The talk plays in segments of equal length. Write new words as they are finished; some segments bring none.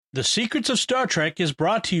The Secrets of Star Trek is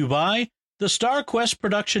brought to you by the StarQuest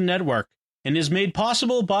Production Network and is made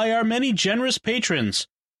possible by our many generous patrons.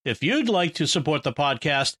 If you'd like to support the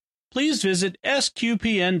podcast, please visit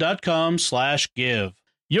sqpn.com/give.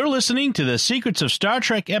 You're listening to The Secrets of Star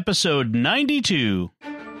Trek episode 92.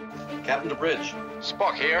 Captain to bridge.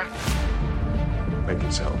 Spock here. Make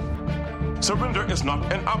it so. Surrender is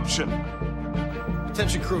not an option.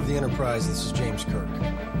 Attention crew of the Enterprise, this is James Kirk.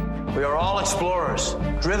 We are all explorers,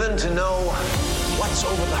 driven to know what's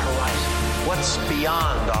over the horizon, what's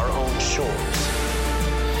beyond our own shores.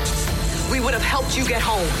 We would have helped you get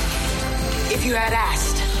home if you had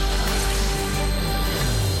asked.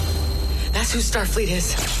 That's who Starfleet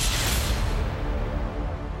is.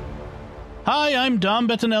 Hi, I'm Dom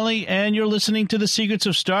Bettinelli, and you're listening to The Secrets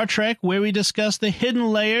of Star Trek, where we discuss the hidden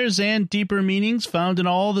layers and deeper meanings found in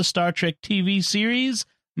all the Star Trek TV series,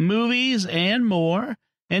 movies, and more.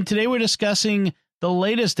 And today we're discussing the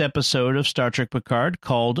latest episode of Star Trek Picard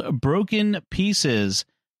called Broken Pieces.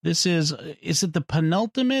 This is it the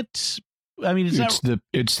penultimate? I mean,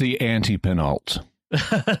 it's the anti-penult.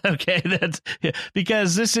 Okay,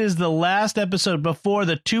 because this is the last episode before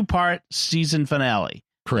the two-part season finale.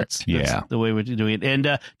 Correct. That's the way we're doing it.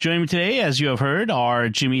 And joining me today, as you have heard, are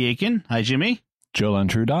Jimmy Aiken. Hi, Jimmy. Joe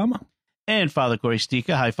Lantrudam. And Father Corey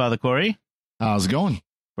Stika. Hi, Father Corey. How's it going?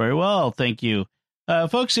 Very well, thank you.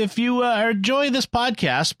 Folks, if you enjoy this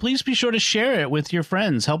podcast, please be sure to share it with your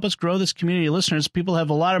friends. Help us grow this community of listeners. People have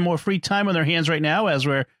a lot of more free time on their hands right now as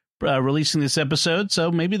we're releasing this episode, so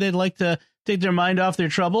maybe they'd like to take their mind off their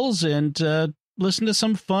troubles and listen to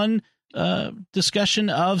some fun discussion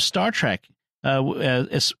of Star Trek.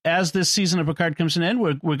 As this season of Picard comes to an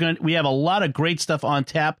end, we have a lot of great stuff on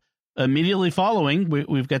tap immediately following.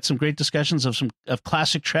 We've got some great discussions of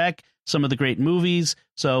classic Trek, some of the great movies.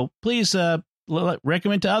 So please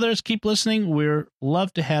recommend to others. Keep listening. We're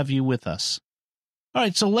love to have you with us. All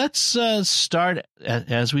right, so let's start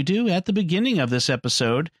as we do at the beginning of this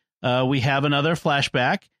episode. We have another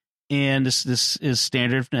flashback, and this is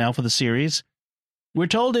standard now for the series. We're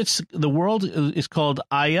told the world is called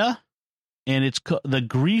Aya, and it's the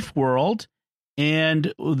grief world,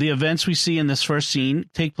 and the events we see in this first scene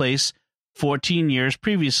take place 14 years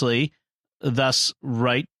previously, thus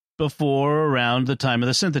right before around the time of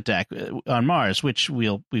the synth attack on Mars, which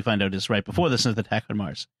we find out is right before the synth attack on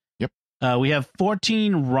Mars. Yep. We have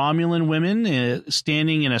 14 Romulan women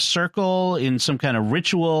standing in a circle in some kind of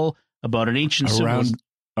ritual about an ancient around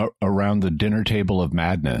the dinner table of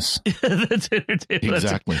madness. The dinner table.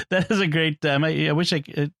 Exactly. That is a great. I wish I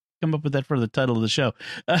could come up with that for the title of the show.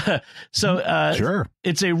 Sure.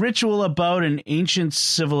 It's a ritual about an ancient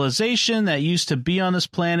civilization that used to be on this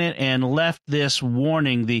planet and left this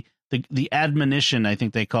warning, the admonition, I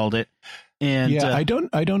think they called it. And I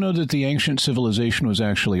don't know that the ancient civilization was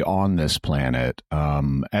actually on this planet.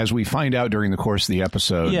 As we find out during the course of the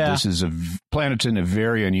episode, this is planet's in a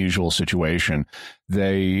very unusual situation.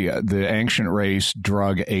 The ancient race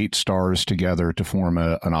drug 8 stars together to form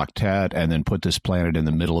an octet and then put this planet in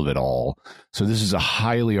the middle of it all. So this is a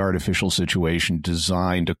highly artificial situation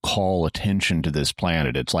designed to call attention to this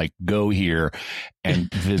planet. It's like, go here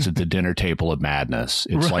and visit the dinner table of madness.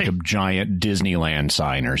 It's like a giant Disneyland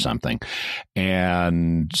sign or something.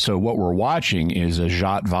 And so what we're watching is a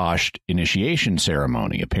Zhat Vash initiation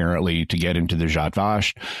ceremony. Apparently, to get into the Zhat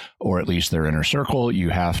Vash, or at least their inner circle, you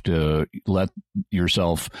have to let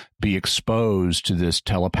yourself be exposed to this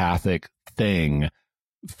telepathic thing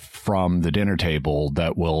from the dinner table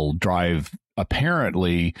that will drive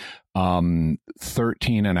apparently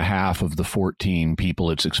 13 and a half of the 14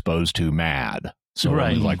 people it's exposed to mad. So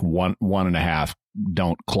like one and a half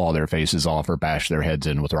don't claw their faces off or bash their heads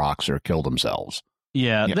in with rocks or kill themselves.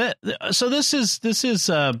 Yeah. So this is this seems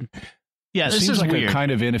is like weird. A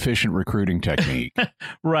kind of inefficient recruiting technique.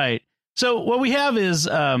 Right. So what we have is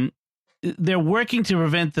they're working to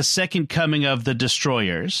prevent the second coming of the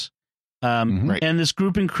destroyers. And this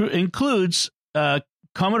group includes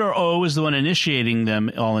Commodore O is the one initiating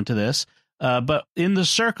them all into this. But in the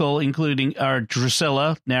circle, including our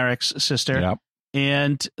Drusilla, Narek's sister,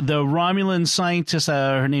 and the Romulan scientist,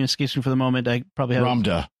 her name escapes me for the moment. I probably have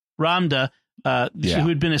Ramda, who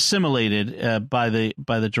had been assimilated by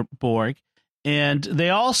the Borg, and they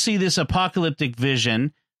all see this apocalyptic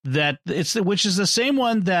vision which is the same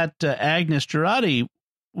one that Agnes Jurati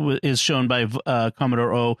is shown by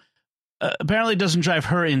Commodore O. Apparently, doesn't drive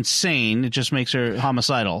her insane; it just makes her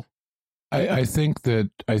homicidal. I think that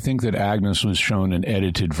Agnes was shown an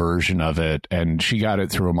edited version of it, and she got it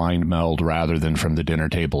through a mind meld rather than from the dinner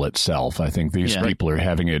table itself. I think these people are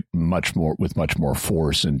having it with much more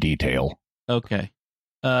force and detail. Okay.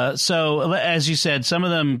 So as you said, some of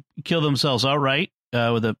them kill themselves outright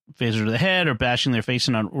with a phaser to the head or bashing their face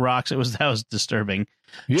on rocks. That was disturbing.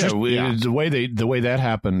 Yeah, the way that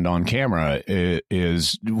happened on camera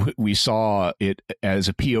is we saw it as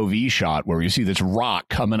a POV shot where you see this rock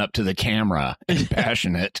coming up to the camera and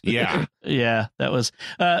bashing it. Yeah, yeah, that was.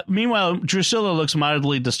 Meanwhile, Drusilla looks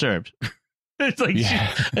mildly disturbed. It's like,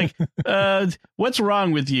 what's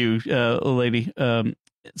wrong with you, lady?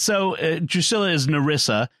 So Drusilla is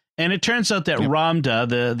Narissa, and it turns out that Ramda,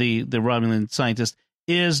 the Romulan scientist,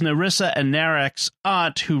 is Narissa and Narek's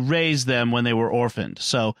aunt who raised them when they were orphaned.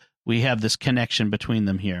 So we have this connection between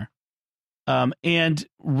them here. And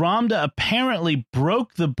Ramda apparently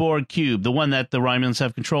broke the Borg cube, the one that the Romulans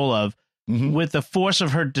have control of, with the force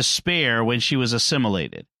of her despair when she was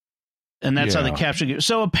assimilated. And that's how they captured it.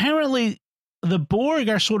 So apparently the Borg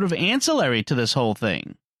are sort of ancillary to this whole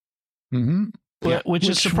thing, which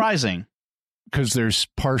is surprising. Because there's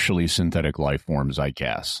partially synthetic life forms, I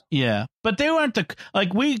guess. Yeah, but they weren't I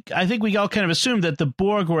think we all kind of assumed that the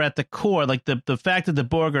Borg were at the core, like the fact that the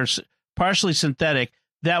Borg are partially synthetic,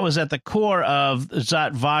 that was at the core of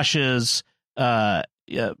Zhat Vash's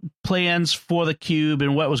plans for the cube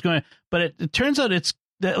and what was going on. But it turns out it's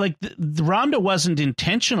that, like, the Ramda wasn't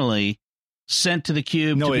intentionally sent to the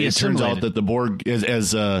cube to be assimilated. Turns out that the Borg,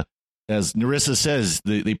 as Narissa says,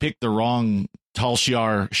 they picked the wrong Tal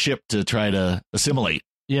Shiar ship to try to assimilate.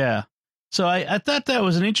 Yeah. So I thought that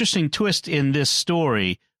was an interesting twist in this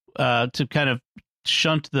story, to kind of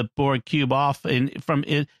shunt the Borg cube off from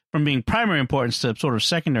being primary importance to sort of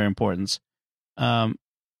secondary importance.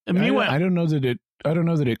 Meanwhile, I don't know that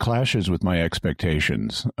it clashes with my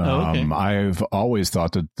expectations. Okay. I've always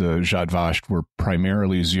thought that the Zhat Vash were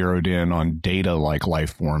primarily zeroed in on data-like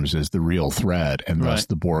life forms as the real threat, and thus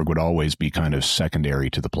the Borg would always be kind of secondary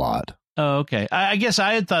to the plot. Oh, okay. I guess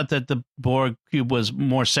I had thought that the Borg cube was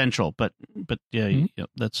more central, but yeah,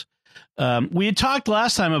 that's. We had talked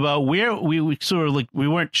last time about where we sort of we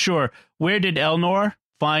weren't sure, where did Elnor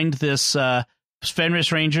find this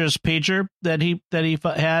Fenris Rangers pager that he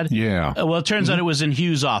had. Yeah. Well, it turns out it was in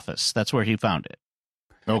Hugh's office. That's where he found it.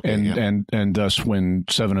 Okay. And thus when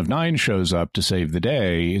 7 of 9 shows up to save the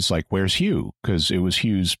day, it's like, where's Hugh? Because it was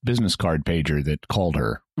Hugh's business card pager that called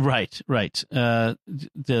her. Right.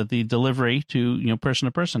 The delivery to person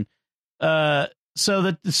to person. So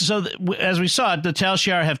as we saw, the Tal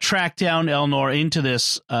Shiar have tracked down Elnor into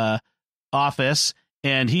this office,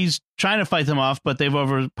 and he's trying to fight them off, but they've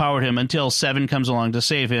overpowered him until 7 comes along to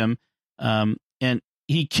save him, and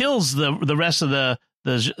he kills the rest of the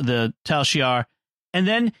Tal Shiar, and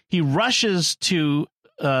then he rushes to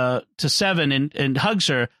 7 and hugs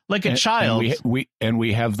her like a child. And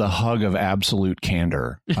we have the hug of absolute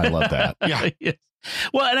candor. I love that. Yeah. Yes.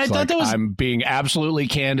 Well, and I thought that was, I'm being absolutely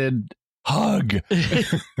candid. Hug.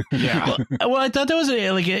 Yeah. Well, I thought that was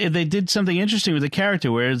they did something interesting with the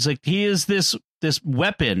character where it's like he is this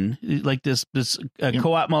weapon, like this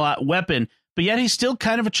Co-op Malat weapon, but yet he's still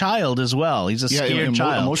kind of a child as well. He's a scared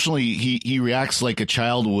child. Emotionally, he reacts like a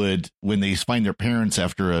child would when they find their parents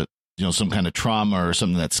after some kind of trauma or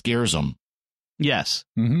something that scares them. Yes.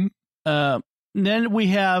 Mm-hmm. Then we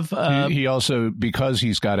have he also, because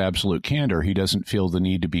he's got absolute candor, he doesn't feel the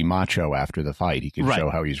need to be macho after the fight. He can show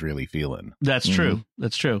how he's really feeling. That's true.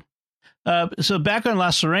 That's true. So back on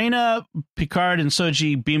La Sirena, Picard and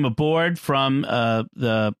Soji beam aboard from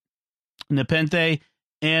the Nepenthe,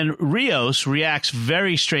 and Rios reacts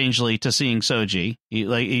very strangely to seeing Soji.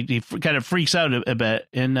 He kind of freaks out a bit.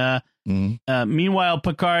 And meanwhile,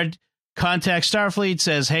 Picard contacts Starfleet,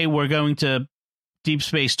 says, "Hey, we're going to Deep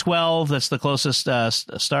Space 12. That's the closest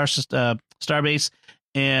starbase."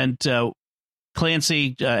 And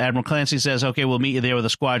Admiral Clancy says, "Okay, we'll meet you there with a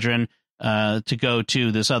squadron to go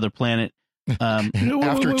to this other planet."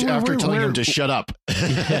 After telling him to shut up.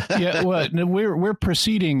 Yeah, well, we're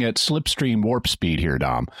proceeding at slipstream warp speed here,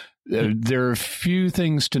 Dom. There are a few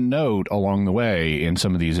things to note along the way in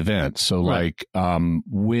some of these events. So,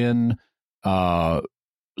 when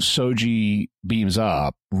Soji beams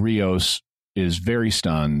up, Rios is very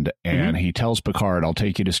stunned, and he tells Picard, "I'll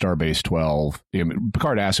take you to Starbase 12.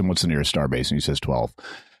 Picard asks him what's the nearest starbase, and he says 12,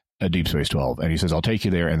 Deep Space 12. And he says, "I'll take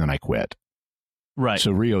you there, and then I quit." Right.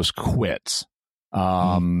 So Rios quits.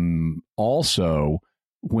 Also,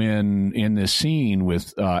 when in this scene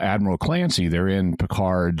with Admiral Clancy, they're in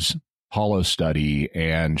Picard's holo study,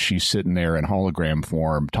 and she's sitting there in hologram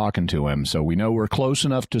form talking to him. So we know we're close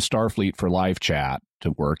enough to Starfleet for live chat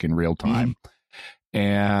to work in real time.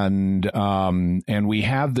 And we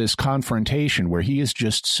have this confrontation where he is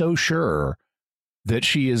just so sure that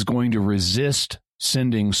she is going to resist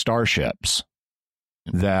sending starships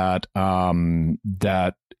that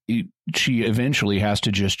she eventually has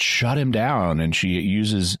to just shut him down, and she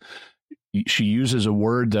uses a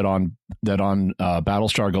word that on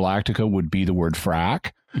Battlestar Galactica would be the word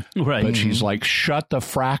frack. Right. But she's like, shut the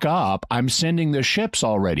frack up. I'm sending the ships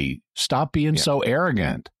already. Stop being so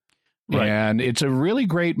arrogant. Right. And it's a really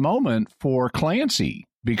great moment for Clancy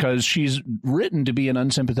because she's written to be an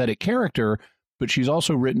unsympathetic character, but she's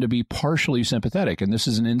also written to be partially sympathetic. And this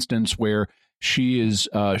is an instance where she is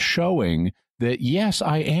showing that, yes,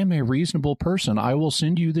 I am a reasonable person. I will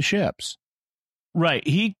send you the ships. Right.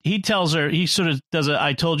 He tells her, he sort of does a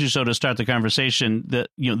I told you so to start the conversation, that,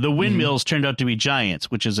 the windmills turned out to be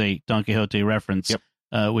giants, which is a Don Quixote reference,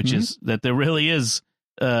 which is that there really is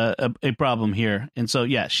a problem here. And so,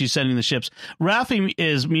 she's sending the ships. Raffi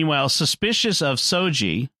is, meanwhile, suspicious of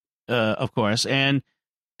Soji, of course, and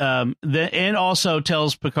also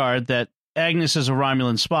tells Picard that Agnes is a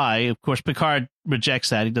Romulan spy. Of course, Picard rejects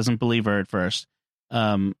that. He doesn't believe her at first.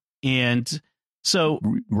 And so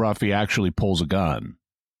Raffi actually pulls a gun.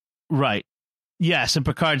 Right. Yes. And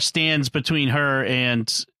Picard stands between her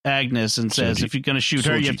and Agnes and says, Soji. If you're going to shoot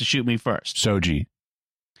her, you have to shoot me first. Soji.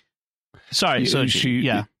 Sorry,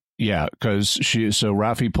 Soji. Yeah, because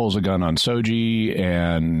Raffi pulls a gun on Soji,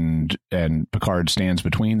 and Picard stands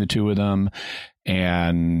between the two of them,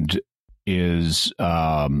 and is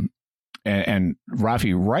and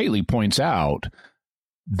Raffi rightly points out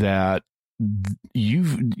that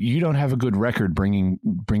you don't have a good record bringing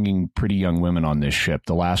pretty young women on this ship.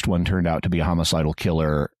 The last one turned out to be a homicidal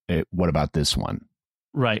killer. What about this one?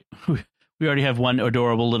 Right. We already have one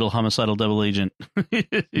adorable little homicidal double agent.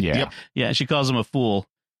 Yeah. Yeah. She calls him a fool.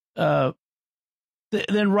 Then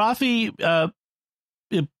Raffi,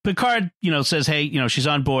 Picard, says, hey, she's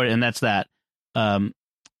on board, and that's that.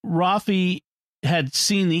 Raffi had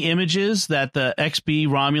seen the images that the XB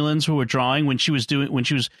Romulans who were drawing when she was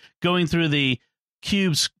going through the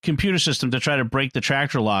cube's computer system to try to break the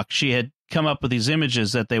tractor lock. She had come up with these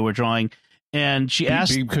images that they were drawing, and she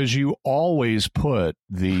asked, because you always put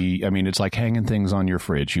it's like hanging things on your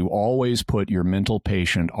fridge. You always put your mental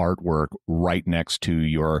patient artwork right next to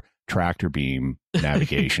your tractor beam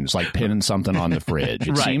navigation. It's like pinning something on the fridge.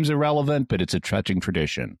 It seems irrelevant, but it's a touching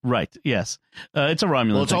tradition. Right. Yes. It's a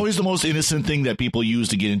Romulan. Well, it's always the most innocent thing that people use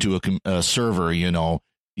to get into a server.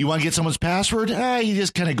 You want to get someone's password? You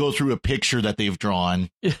just kind of go through a picture that they've drawn.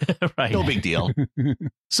 Right. No big deal.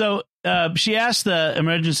 So she asked the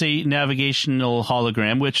emergency navigational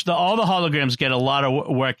hologram, which all the holograms get a lot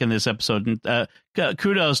of work in this episode. And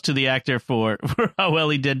kudos to the actor for how well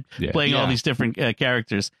he did playing all these different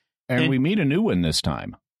characters. And we meet a new one this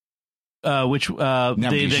time.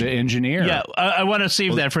 The engineer. Yeah, I want to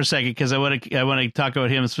save that for a second because I want to talk about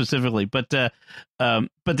him specifically. But the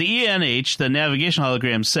ENH, the navigation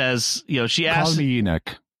hologram, says, she asked, call me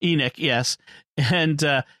Enoch. Enoch, yes, and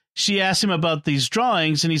she asked him about these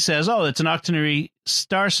drawings, and he says, "Oh, it's an octenary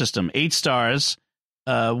star system, 8 stars,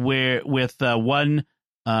 where with one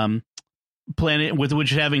planet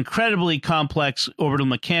which have incredibly complex orbital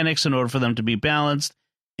mechanics in order for them to be balanced,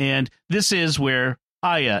 and this is where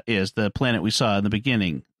Aya is, the planet we saw in the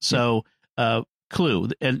beginning. So, clue.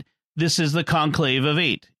 And this is the Conclave of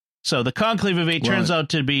 8. So the Conclave of 8 turns out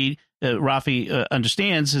to be, Raffi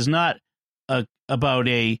understands, is not about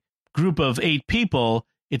a group of 8 people.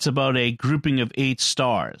 It's about a grouping of 8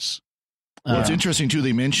 stars. Well, it's interesting, too.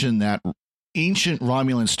 They mentioned that ancient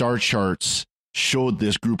Romulan star charts showed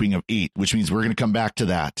this grouping of 8, which means we're going to come back to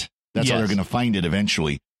that. That's how they're going to find it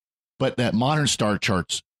eventually. But that modern star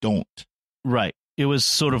charts don't. Right. It was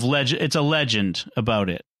sort of it's a legend about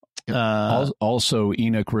it. Also,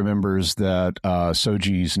 Enoch remembers that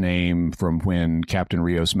Soji's name from when Captain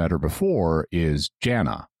Rios met her before is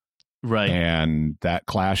Jana. Right. And that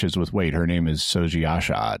clashes with, her name is Soji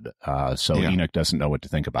Ashad. Enoch doesn't know what to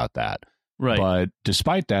think about that. Right. But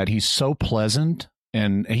despite that, he's so pleasant.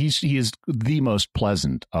 And he is the most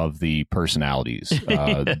pleasant of the personalities.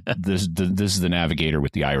 This is the navigator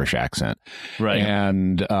with the Irish accent, right?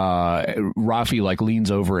 And Raffi leans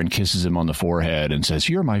over and kisses him on the forehead and says,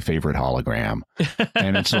 "You're my favorite hologram."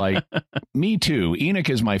 And it's like, me too. Enoch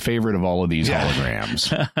is my favorite of all of these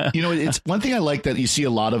holograms. It's one thing I like that you see a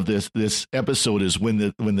lot of this episode is when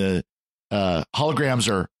the holograms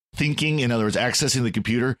are thinking, in other words, accessing the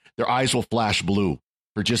computer, their eyes will flash blue.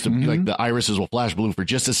 For just like the irises will flash blue for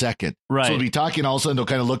just a second. Right. So they'll be talking, all of a sudden they'll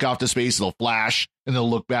kind of look off to space, they'll flash, and they'll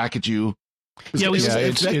look back at you. It's an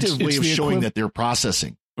effective way of showing that they're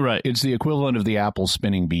processing. Right. It's the equivalent of the Apple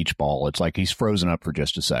spinning beach ball. It's like he's frozen up for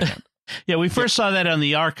just a second. Yeah, we first saw that on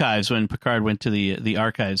the archives when Picard went to the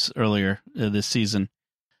archives earlier this season.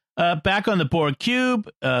 Back on the Borg cube,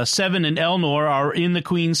 Seven and Elnor are in the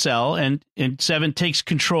Queen cell, and Seven takes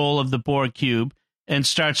control of the Borg cube and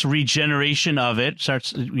starts regeneration of it.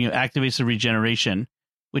 Activates the regeneration,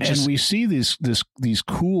 we see these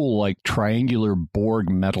cool like triangular Borg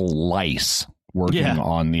metal lice working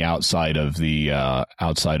on the outside of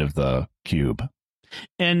the cube.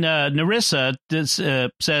 And Narissa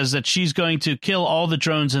says that she's going to kill all the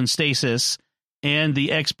drones in stasis and the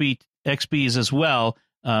XBs as well.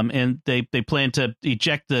 And they plan to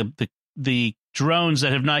eject the drones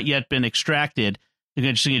that have not yet been extracted. They're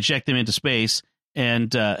going to eject them into space and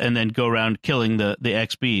then go around killing the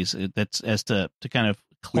XBs. That's as to kind of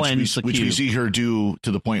cleanse the cube. Which we see her do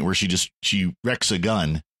to the point where she wrecks a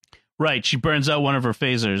gun. Right. She burns out one of her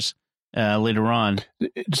phasers later on.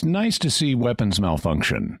 It's nice to see weapons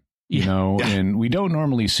malfunction, and we don't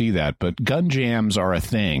normally see that, but gun jams are a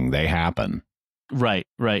thing. They happen. Right.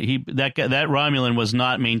 That Romulan was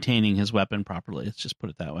not maintaining his weapon properly. Let's just put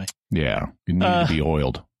it that way. Yeah, it needed to be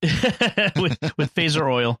oiled with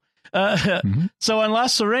phaser oil. So on La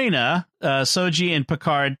Sirena, Soji and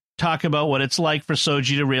Picard talk about what it's like for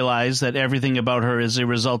Soji to realize that everything about her is a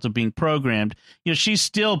result of being programmed. She's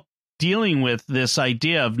still dealing with this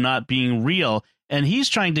idea of not being real, and he's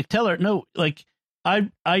trying to tell her, no, like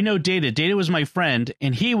I know Data. Data was my friend,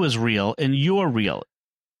 and he was real, and you're real.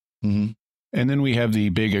 Mm-hmm. And then we have the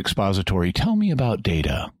big expository, tell me about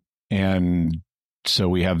Data. And so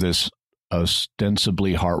we have this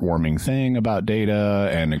ostensibly heartwarming thing about Data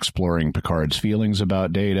and exploring Picard's feelings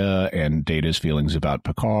about Data and Data's feelings about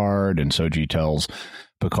Picard. And Soji tells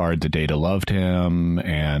Picard that Data loved him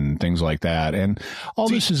and things like that. And all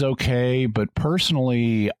this is okay. But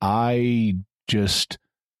personally, I just...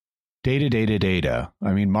 Data.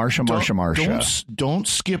 I mean, Marsha. Don't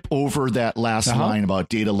skip over that last line about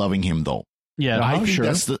Data loving him, though. Yeah, I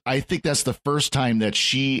think that's the first time that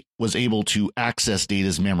she was able to access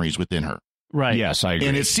Data's memories within her. Right. Yes, I agree.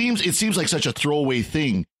 And it seems like such a throwaway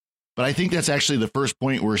thing, but I think that's actually the first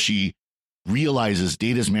point where she realizes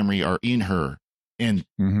Data's memory are in her, and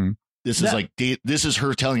this is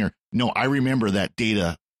her telling her, "No, I remember that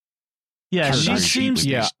Data." Yeah, she seems.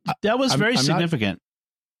 Yeah, that was very significant.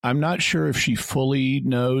 I'm not sure if she fully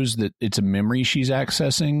knows that it's a memory she's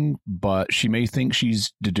accessing, but she may think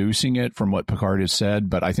she's deducing it from what Picard has said.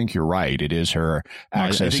 But I think you're right. It is her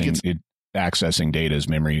accessing Data's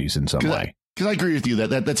memories in some way. Because I agree with you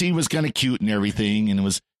that scene was kind of cute and everything, and it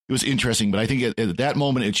was interesting. But I think at that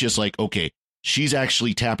moment, it's just like, okay, she's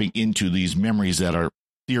actually tapping into these memories that are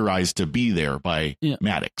theorized to be there by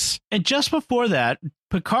Maddox. And just before that,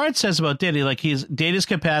 Picard says about Data, like Data's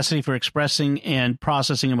capacity for expressing and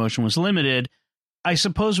processing emotion was limited. I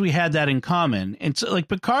suppose we had that in common. And so, like,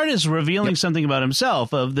 Picard is revealing something about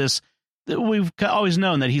himself of this. We've always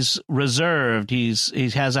known that he's reserved. He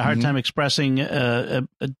has a hard time expressing a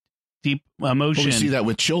deep emotion. Well, we see that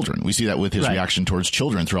with children. We see that with his reaction towards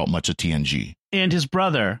children throughout much of TNG. And his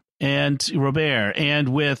brother and Robert and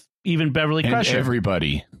with even Beverly Crusher. And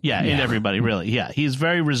everybody. And everybody, really. Yeah, he's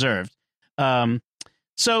very reserved.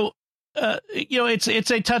 So,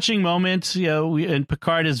 it's a touching moment, and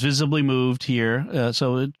Picard is visibly moved here.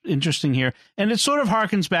 So interesting here. And it sort of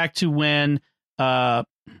harkens back to when Riker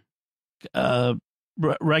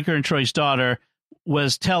and Troy's daughter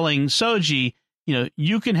was telling Soji,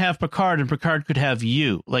 you can have Picard and Picard could have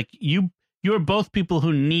you. Like you're both people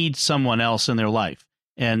who need someone else in their life.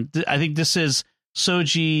 And I think this is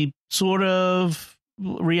Soji sort of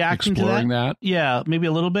reacting exploring to that. Yeah, maybe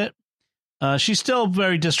a little bit. She's still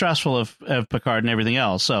very distrustful of Picard and everything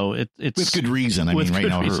else. So it's with good reason. I mean, right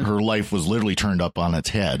now her life was literally turned up on its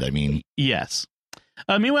head. I mean, yes.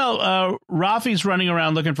 Meanwhile, Rafi's running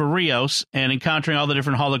around looking for Rios and encountering all the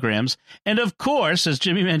different holograms. And of course, as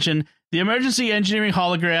Jimmy mentioned, the emergency engineering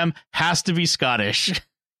hologram has to be Scottish.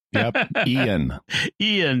 Yep, Ian.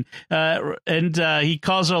 And he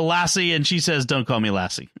calls her Lassie, and she says, "Don't call me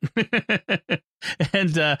Lassie."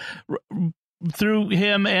 And through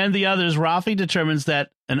him and the others, Rafi determines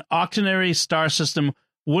that an octenary star system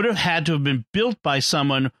would have had to have been built by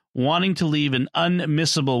someone wanting to leave an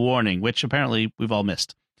unmissable warning, which apparently we've all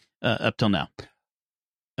missed up till now,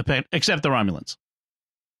 except the Romulans.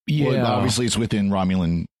 Yeah, well, obviously it's within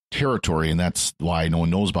Romulan territory, and that's why no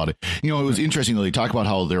one knows about it. It was interesting though. They talk about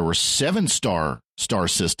how there were 7 star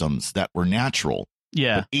systems that were natural.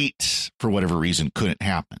 Yeah, but 8 for whatever reason couldn't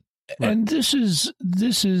happen. And this is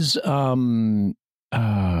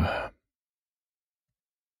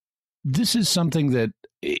something that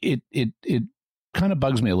it kind of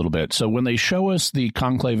bugs me a little bit. So when they show us the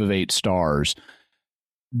conclave of 8 stars,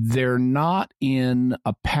 they're not in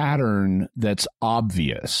a pattern that's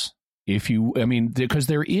obvious. because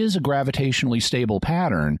there is a gravitationally stable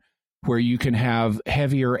pattern where you can have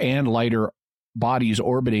heavier and lighter bodies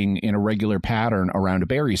orbiting in a regular pattern around a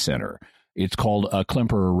barycenter. It's called a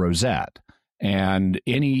Klemperer rosette. And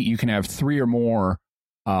you can have 3 or more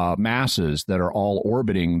masses that are all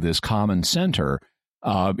orbiting this common center.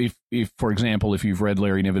 If for example, if you've read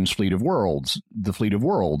Larry Niven's Fleet of Worlds, the Fleet of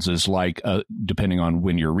Worlds is like, depending on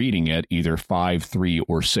when you're reading it, either 5, 3,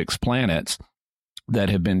 or 6 planets that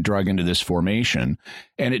have been drug into this formation.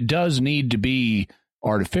 And it does need to be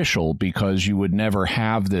artificial because you would never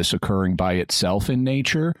have this occurring by itself in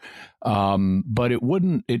nature. But it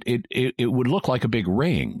wouldn't, it would look like a big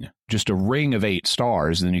ring, just a ring of 8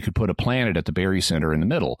 stars. And then you could put a planet at the barycenter in the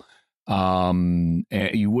middle.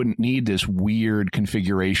 You wouldn't need this weird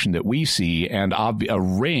configuration that we see, and a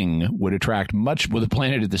ring would attract with a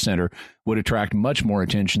planet at the center would attract much more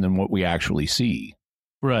attention than what we actually see.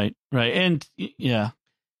 Right. And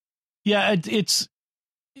it's,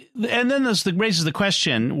 and then raises the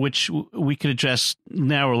question, which we could address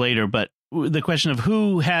now or later, but the question of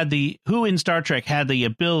who in Star Trek had the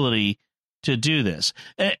ability to do this.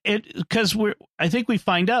 Because I think we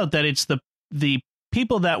find out that it's the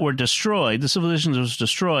people that were destroyed, the civilization that was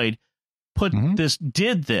destroyed,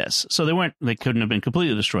 did this. So they couldn't have been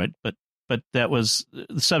completely destroyed, but that was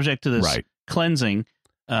subject to this cleansing.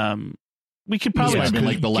 We could probably have been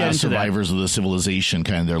like the last survivors of the civilization,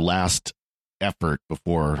 kind of their last effort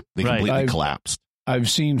before they completely collapsed. I've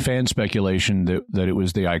seen fan speculation that it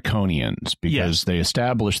was the Iconians, because they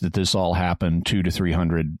established that this all happened 200,000 to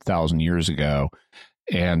 300,000 years ago.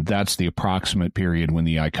 And that's the approximate period when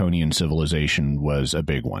the Iconian civilization was a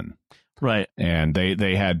big one. Right. And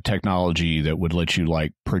they had technology that would let you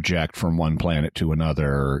like project from one planet to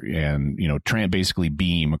another and, basically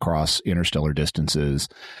beam across interstellar distances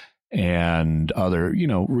and other,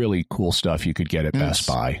 really cool stuff you could get at Best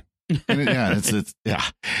Buy. And it's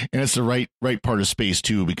the right part of space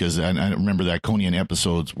too, because I remember the Iconian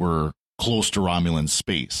episodes were close to Romulan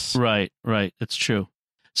space. Right. It's true.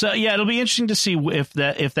 So yeah, it'll be interesting to see if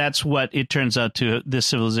that's what it turns out to this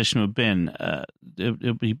civilization have been.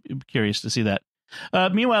 It'll be curious to see that.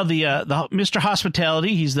 Meanwhile, the Mr.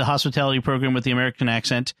 Hospitality, he's the hospitality program with the American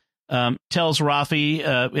accent, tells Rafi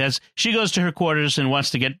as she goes to her quarters and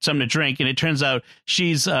wants to get something to drink, and it turns out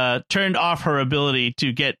she's turned off her ability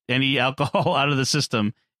to get any alcohol out of the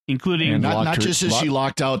system, including not just as she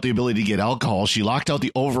locked out the ability to get alcohol, she locked out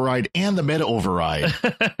the override and the meta override.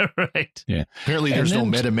 Right. Yeah. Apparently there's no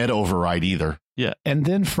meta override either. Yeah. And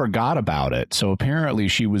then forgot about it. So apparently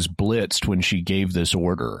she was blitzed when she gave this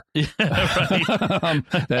order. Right.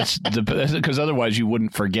 That's because otherwise you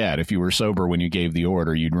wouldn't forget. If you were sober when you gave the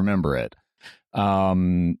order, you'd remember it.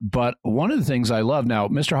 But one of the things I love now,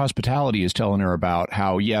 Mr. Hospitality is telling her about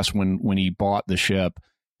how, yes, when he bought the ship,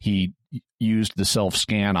 he used the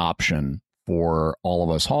self-scan option for all of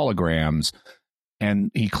us holograms,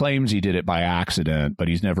 and he claims he did it by accident, but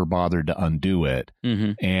he's never bothered to undo it.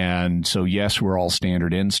 Mm-hmm. And so, yes, we're all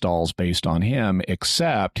standard installs based on him,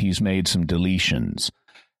 except he's made some deletions.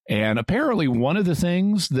 And apparently one of the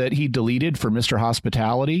things that he deleted for Mr.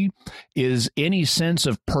 Hospitality is any sense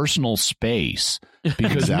of personal space,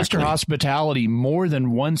 because Mr. Hospitality more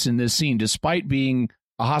than once in this scene, despite being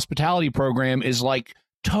a hospitality program, is like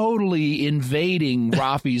totally invading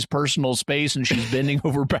Rafi's personal space, and she's bending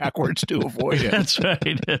over backwards to avoid it.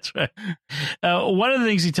 That's right. One of the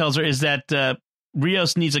things he tells her is that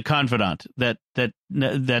Rios needs a confidant that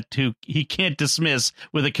who he can't dismiss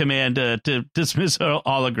with a command to dismiss a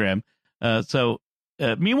hologram.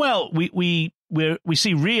 Meanwhile, we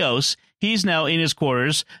see Rios. He's now in his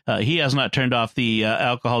quarters. He has not turned off the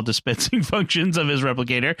alcohol dispensing functions of his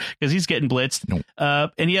replicator because he's getting blitzed.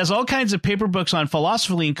 Nope. And he has all kinds of paper books on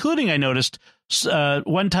philosophy, including, I noticed,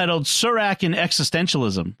 one titled Surak and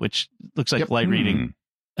Existentialism, which looks like light reading.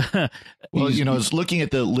 Well, I was looking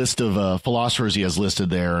at the list of philosophers he has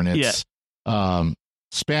listed there, and it's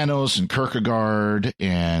Spanos and Kierkegaard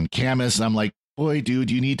and Camus. And I'm like, boy, dude,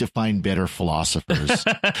 you need to find better philosophers.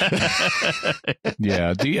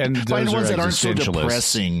 Yeah, find ones that aren't so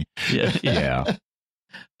depressing. Yeah.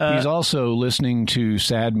 He's also listening to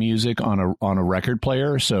sad music on a record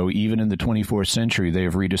player. So even in the 24th century, they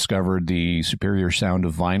have rediscovered the superior sound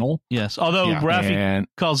of vinyl. Yes, although Rafi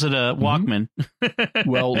calls it a Walkman.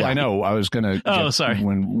 Well, I know. I was going to. Oh, sorry.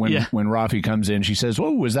 When Rafi comes in, she says,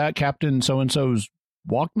 "Oh, was that Captain So and So's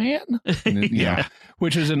Walkman?" Yeah,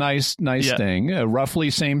 which is a nice thing. Roughly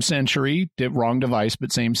same century, wrong device,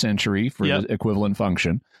 but same century for the equivalent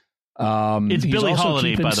function. It's Billie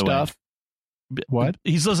Holiday, by the way. What?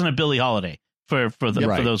 He's listening to Billie Holiday for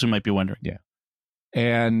those who might be wondering. Yeah.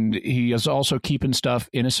 and he is also keeping stuff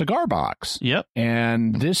in a cigar box. Yep.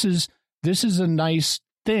 And this is a nice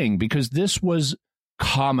thing because this was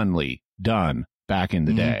commonly done back in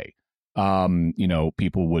the day.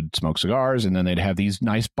 People would smoke cigars and then they'd have these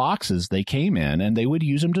nice boxes they came in and they would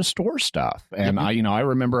use them to store stuff. And I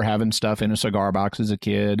remember having stuff in a cigar box as a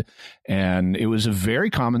kid, and it was a very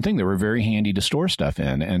common thing. They were very handy to store stuff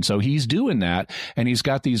in. And so he's doing that, and he's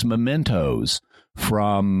got these mementos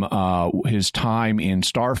from his time in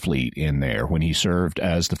Starfleet in there when he served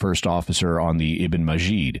as the first officer on the Ibn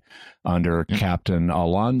Majid under Captain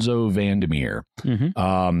Alonzo Vandermeer.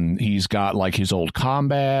 He's got like his old comm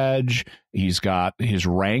badge. He's got his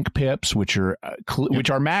rank pips, which are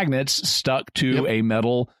magnets stuck to a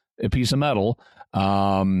piece of metal.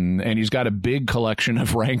 And he's got a big collection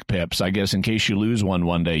of rank pips. I guess in case you lose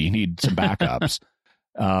one day, you need some backups.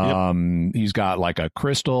 He's got like a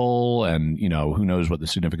crystal, and who knows what the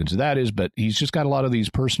significance of that is, but he's just got a lot of these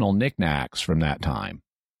personal knickknacks from that time.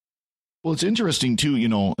 Well, it's interesting too,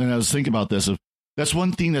 and I was thinking about this. That's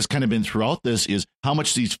one thing that's kind of been throughout this is how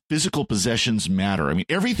much these physical possessions matter. I mean,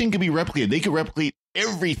 everything can be replicated. They can replicate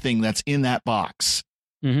everything that's in that box,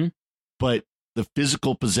 but the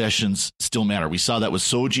physical possessions still matter. We saw that with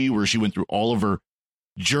Soji, where she went through all of her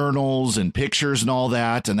journals and pictures and all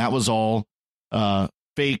that, and that was all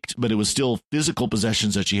faked, but it was still physical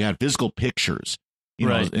possessions that she had, physical pictures,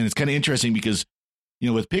 know, and it's kind of interesting because,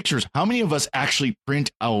 with pictures, how many of us actually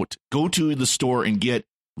print out, go to the store and get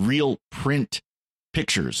real print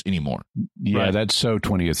pictures anymore? Yeah, that's so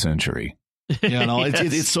 20th century.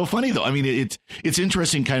 It's so funny though. I mean, it's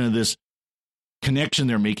interesting kind of this connection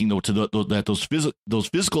they're making though to that those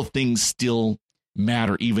physical things still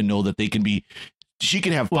matter, even though that they can be. She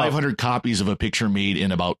can have 500 copies of a picture made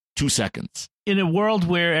in about 2 seconds. In a world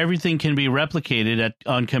where everything can be replicated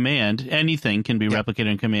on command, anything can be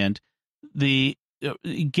replicated on command, the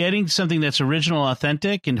getting something that's original,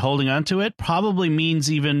 authentic, and holding on to it probably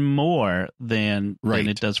means even more than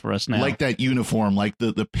it does for us now. Like that uniform, like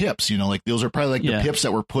the pips, like those are probably like the pips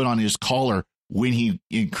that were put on his collar when he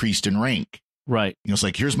increased in rank. Right. It's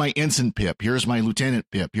like, here's my ensign pip, here's my lieutenant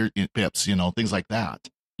pip, here pips, things like that.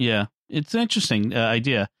 Yeah. It's an interesting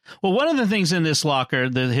idea. Well, one of the things in this locker,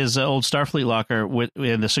 his old Starfleet locker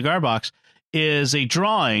in the cigar box, is a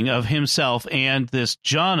drawing of himself and this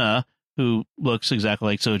Jana, who looks exactly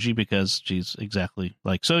like Soji because she's exactly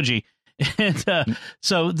like Soji. And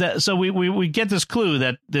so we get this clue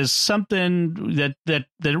that there's something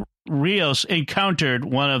that Rios encountered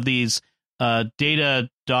one of these Data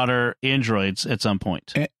daughter androids at some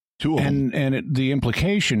point. The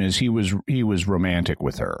implication is he was romantic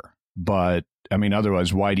with her. But I mean,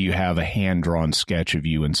 otherwise, why do you have a hand-drawn sketch of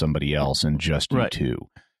you and somebody else and just you two?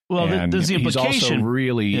 Well, there's the implication. He's also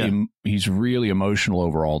really, he's really emotional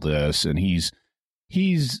over all this, and he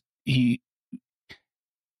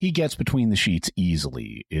gets between the sheets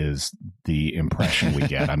easily. Is the impression we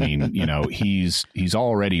get? I mean, he's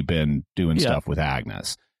already been doing stuff with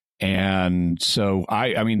Agnes. And so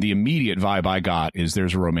I mean, the immediate vibe I got is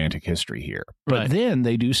there's a romantic history here. But then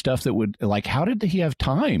they do stuff that would, like, how did he have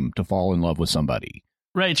time to fall in love with somebody?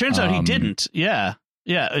 Right. It turns out he didn't. Yeah.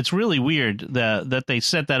 Yeah. It's really weird that they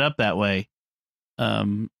set that up that way.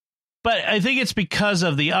 But I think it's because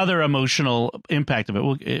of the other emotional impact of it.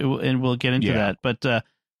 We'll get into that.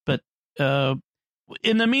 But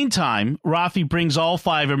in the meantime, Raffi brings all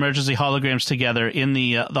 5 emergency holograms together in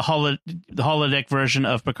the holodeck version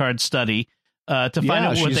of Picard's study to find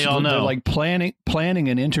out what they all know. They're like planning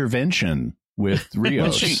an intervention with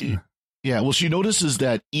Rios. She notices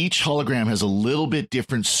that each hologram has a little bit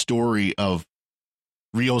different story of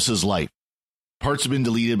Rios's life. Parts have been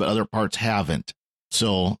deleted, but other parts haven't.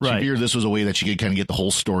 So she figured this was a way that she could kind of get the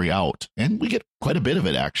whole story out, and we get quite a bit of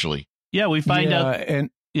it actually. Yeah, we find out.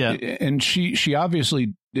 And she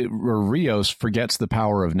obviously, Rios forgets the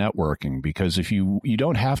power of networking, because if you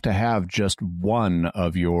don't have to have just one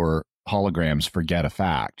of your holograms forget a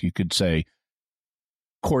fact. You could say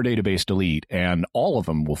core database delete and all of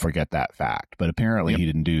them will forget that fact. But apparently he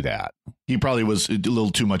didn't do that. He probably was a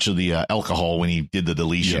little too much of the alcohol when he did the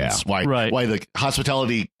deletions. Yeah. Why the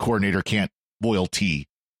hospitality coordinator can't boil tea.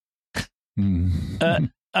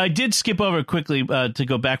 I did skip over quickly to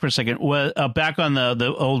go back for a second. Back on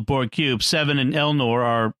the old Borg cube, Seven and Elnor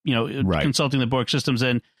are consulting the Borg systems,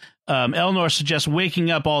 and Elnor suggests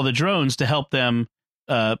waking up all the drones to help them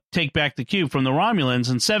take back the cube from the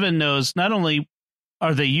Romulans. And Seven knows not only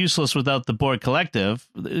are they useless without the Borg collective,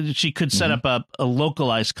 she could set up a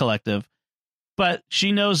localized collective, but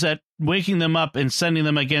she knows that waking them up and sending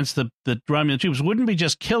them against the Romulan troops wouldn't be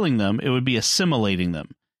just killing them; it would be assimilating them.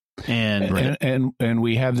 And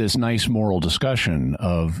we have this nice moral discussion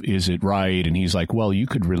of, is it right? And he's like, well, you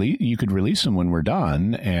could release them when we're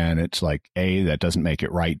done. And it's like, A, that doesn't make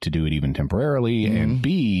it right to do it even temporarily. Mm-hmm. And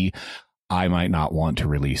B, I might not want to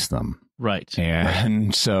release them. Right.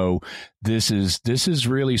 And so this is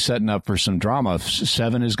really setting up for some drama.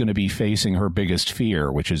 Seven is going to be facing her biggest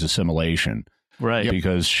fear, which is assimilation. Right.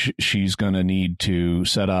 Because she's going to need to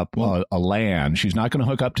set up a LAN. She's not going to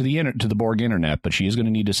hook up to the Borg internet, but she is going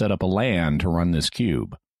to need to set up a LAN to run this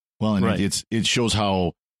cube. Well, and it shows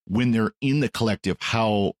how, when they're in the collective,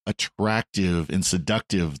 how attractive and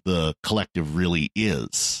seductive the collective really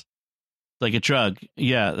is. Like a drug.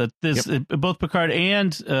 Yeah. Both Picard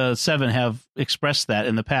and Seven have expressed that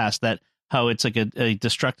in the past, that how it's like a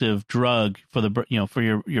destructive drug for for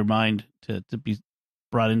your mind to be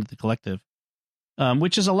brought into the collective.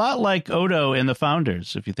 Which is a lot like Odo and the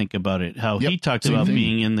Founders, if you think about it, how he talked about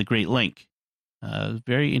being in the Great Link.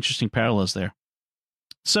 Very interesting parallels there.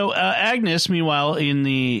 So Agnes, meanwhile, in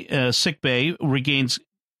the sick bay, regains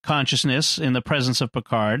consciousness in the presence of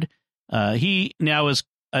Picard. He now is,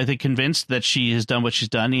 I think, convinced that she has done what she's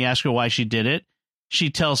done. He asks her why she did it.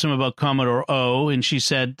 She tells him about Commodore O, and she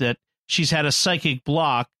said that she's had a psychic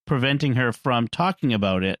block preventing her from talking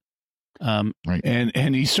about it. Right.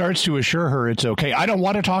 And he starts to assure her it's okay. I don't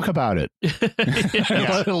want to talk about it.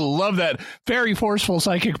 I love that. Very forceful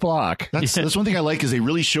psychic block. That's one thing I like, is they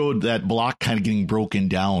really showed that block kind of getting broken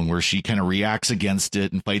down, where she kind of reacts against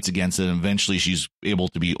it and fights against it. And eventually she's able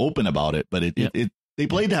to be open about it. But they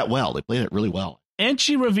played that well. They played it really well. And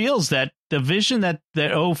she reveals that the vision that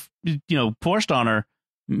forced on her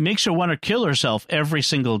makes her want to kill herself every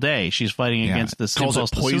single day. She's fighting against this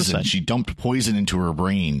impulse to suicide. She dumped poison into her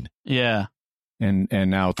brain. Yeah. And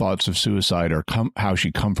now thoughts of suicide are how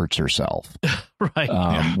she comforts herself.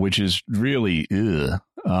 Right. Which is really,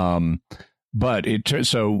 but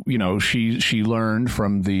she learned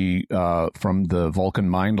from the Vulcan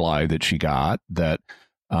mind lie that she got that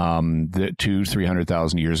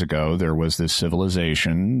 300,000 years ago, there was this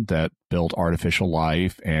civilization that built artificial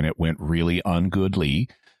life, and it went really ungoodly.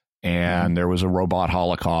 And there was a robot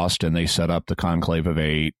holocaust, and they set up the Conclave of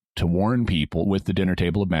Eight to warn people, with the Dinner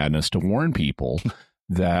Table of Madness, to warn people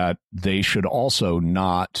that they should also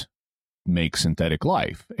not make synthetic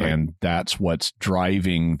life. Right. And that's what's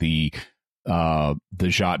driving the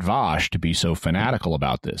Zhat Vash to be so fanatical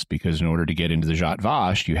about this, because in order to get into the Zhat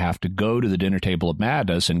Vash, you have to go to the Dinner Table of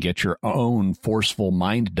Madness and get your own forceful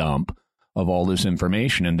mind dump of all this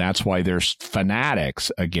information. And that's why there's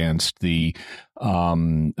fanatics against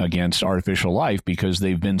against artificial life, because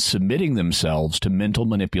they've been submitting themselves to mental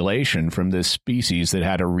manipulation from this species that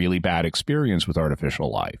had a really bad experience with artificial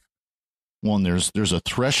life. Well, and there's a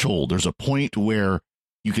threshold. There's a point where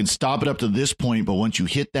you can stop it up to this point, but once you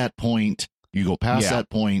hit that point, you go past that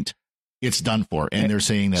point, it's done for. And they're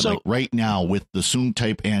saying that, like, right now, with the Soong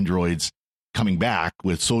type androids coming back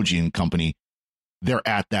with Soji and company, they're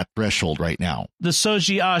at that threshold right now. The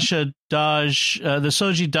Soji Asha Daj, the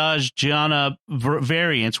Soji Daj Gianna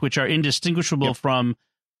variants, which are indistinguishable from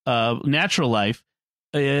natural life,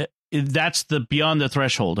 that's the beyond the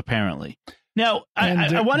threshold, apparently. Now,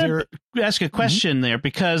 I want to ask a question there,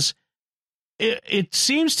 because it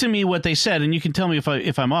seems to me what they said, and you can tell me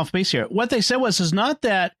if I'm off base here. What they said is not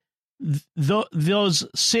that those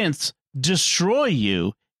synths destroy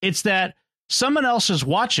you; it's that someone else is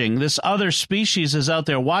watching. This other species is out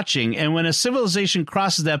there watching, and when a civilization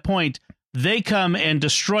crosses that point, they come and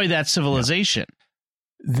destroy that civilization. Yeah.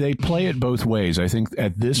 They play it both ways. I think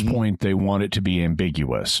at this point they want it to be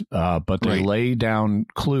ambiguous, but they lay down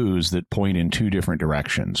clues that point in two different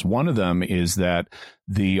directions. One of them is that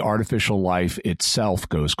the artificial life itself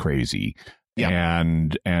goes crazy.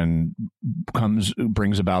 And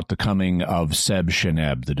brings about the coming of Seb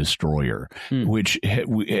Sheneb, the destroyer, which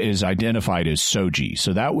is identified as Soji.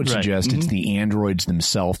 So that would suggest it's the androids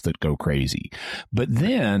themselves that go crazy. But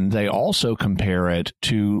then they also compare it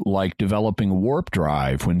to, like, developing warp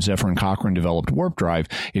drive. When Zefram Cochrane developed warp drive,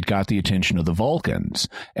 it got the attention of the Vulcans.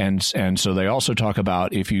 And so they also talk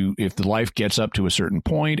about if the life gets up to a certain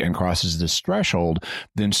point and crosses this threshold,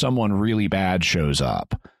 then someone really bad shows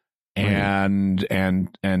up. And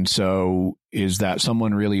so is that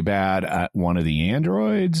someone really bad at one of the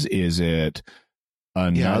androids? Is it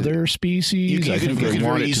another species? I think they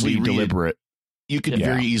want it to be deliberate. You could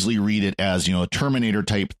very easily read it as, a Terminator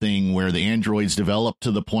type thing, where the androids develop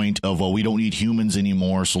to the point of, well, we don't need humans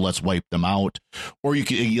anymore, so let's wipe them out. Or you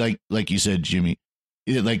could, like you said, Jimmy,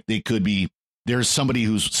 they could be, there's somebody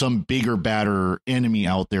who's some bigger, badder enemy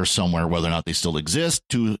out there somewhere, whether or not they still exist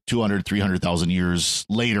 200, 300,000 years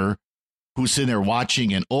later. who's sitting there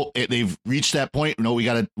watching, and they've reached that point. No, we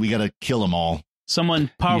gotta kill them all.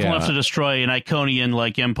 Someone powerful enough to destroy an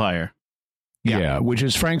Iconian-like empire. Yeah, which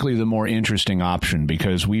is frankly the more interesting option,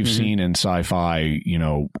 because we've seen in sci-fi,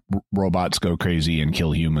 robots go crazy and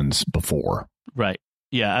kill humans before. Right.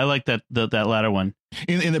 Yeah, I like that latter one.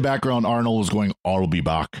 In the background, Arnold was going, "I'll be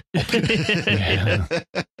back."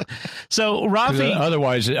 So Rafi,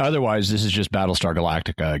 otherwise, this is just Battlestar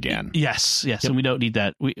Galactica again. Yes, and we don't need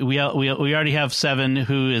that. We already have Seven,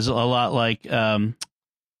 who is a lot like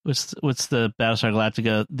what's the Battlestar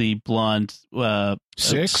Galactica, the blonde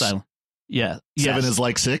 6. Yeah. Seven is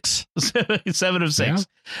like 6. 7 of 6.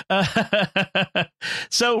 Yeah.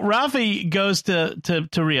 So Rafi goes to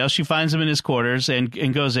Rios. She finds him in his quarters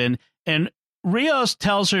and goes in. And Rios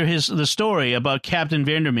tells her the story about Captain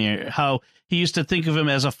Vandermeer, how he used to think of him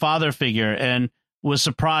as a father figure and was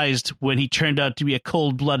surprised when he turned out to be a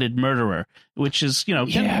cold-blooded murderer, which is,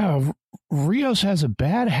 Rios has a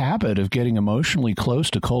bad habit of getting emotionally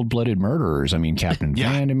close to cold-blooded murderers. I mean, Captain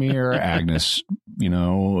Vandermeer, Agnes,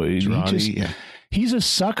 he's a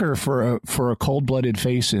sucker for a cold-blooded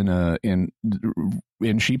face in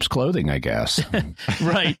sheep's clothing, I guess.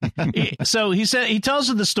 Right. So he tells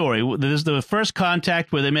her the story. This is the first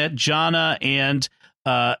contact where they met Jana and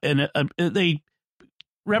they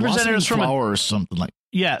representatives from flower or something like.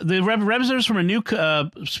 Yeah, the representatives from a new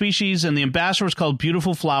species, and the ambassador was called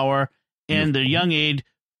Beautiful Flower, and the young aide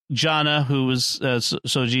Jana, who was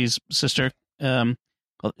Soji's sister.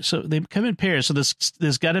 So they come in pairs. So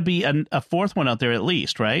there's got to be a fourth one out there at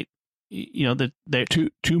least, right?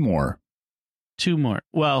 Two more.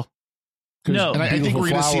 Well, no, and I think we're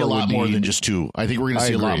going to see a lot more than just 2. I think we're going to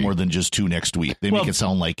see a lot more than just 2 next week. They make it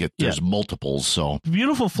sound like there's multiples. So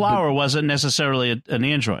Beautiful Flower wasn't necessarily an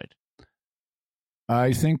android.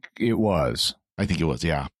 I think it was.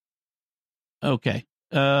 Yeah. Okay.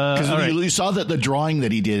 Because you saw that the drawing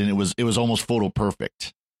that he did, and it was almost photo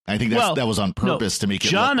perfect. I think that was on purpose to make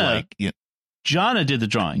it look like. Jana did the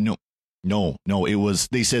drawing. No. It was.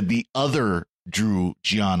 They said the other drew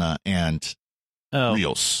Gianna and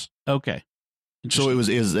Rios. Okay. So it was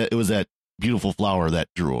that Beautiful Flower that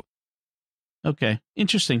drew it. Okay,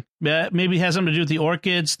 interesting. Maybe it has something to do with the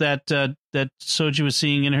orchids that Soji was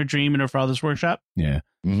seeing in her dream in her father's workshop. Yeah,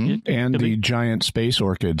 and the giant space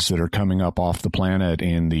orchids that are coming up off the planet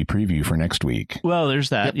in the preview for next week. Well, there's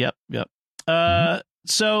that. Yep.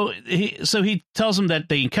 So he tells them that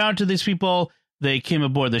they encountered these people. They came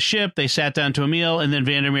aboard the ship. They sat down to a meal, and then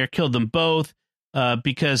Vandermeer killed them both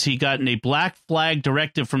because he gotten a black flag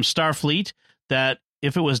directive from Starfleet that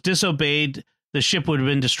if it was disobeyed, the ship would have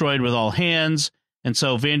been destroyed with all hands. And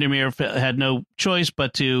so Vandermeer had no choice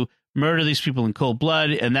but to murder these people in cold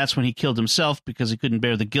blood. And that's when he killed himself because he couldn't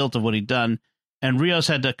bear the guilt of what he'd done. And Rios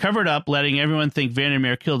had to cover it up, letting everyone think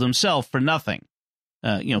Vandermeer killed himself for nothing.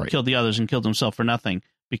 Killed the others and killed himself for nothing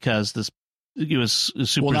because he was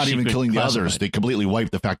super. Well, not even killing the others. They completely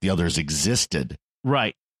wiped the fact the others existed.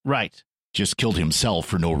 Right. Just killed himself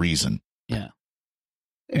for no reason. Yeah.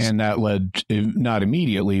 And that led, not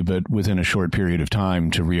immediately, but within a short period of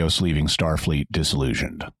time, to Rios leaving Starfleet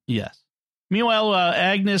disillusioned. Yes. Meanwhile,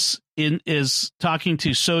 Agnes is talking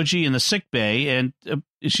to Soji in the sickbay, and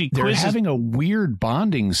they're having a weird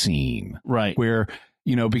bonding scene. Right. Where,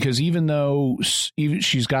 because even though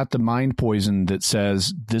she's got the mind poison that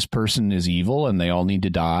says this person is evil and they all need to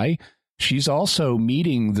die, she's also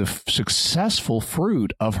meeting the successful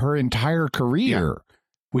fruit of her entire career. Yeah.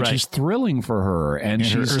 Which is thrilling for her, and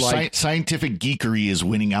she's like, scientific geekery is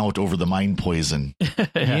winning out over the mind poison.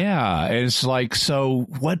 Yeah, it's like, so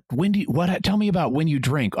what? Tell me about when you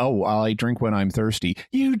drink. Oh, I drink when I'm thirsty.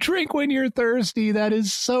 You drink when you're thirsty. That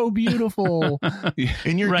is so beautiful.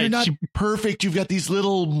 And you're not perfect. You've got these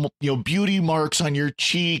little beauty marks on your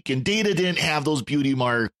cheek, and Data didn't have those beauty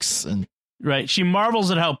marks. And right, she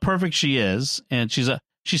marvels at how perfect she is, and she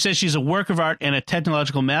says she's a work of art and a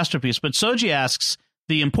technological masterpiece. But Soji asks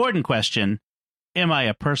the important question, am I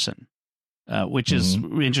a person? Which is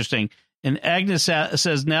interesting. And Agnes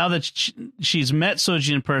says now that she's met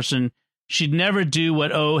Soji in person, she'd never do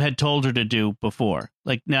what O had told her to do before.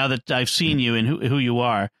 Like, now that I've seen you and who you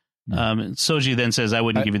are. Soji then says, I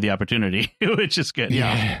wouldn't give you the opportunity, which is good.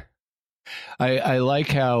 Yeah. I like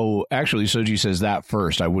how actually Soji says that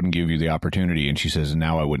first. I wouldn't give you the opportunity. And she says,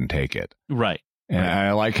 now I wouldn't take it. Right. And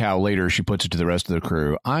I like how later she puts it to the rest of the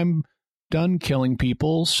crew. I'm done killing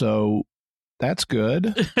people, so that's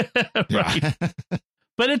good. Right.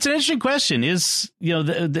 But it's an interesting question. Is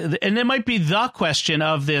and it might be the question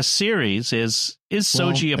of this series: is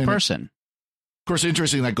Soji a person? Of course,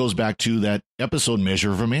 interesting. That goes back to that episode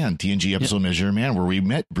Measure of a Man, TNG episode Measure of a Man, where we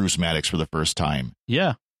met Bruce Maddox for the first time.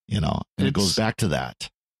 Yeah. and it goes back to that.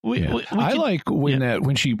 I like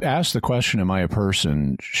when she asked the question, "Am I a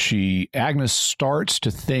person?" Agnes starts to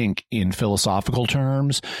think in philosophical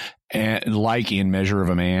terms, and like in Measure of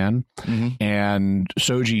a Man, and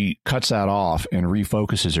Soji cuts that off and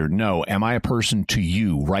refocuses her. No, am I a person to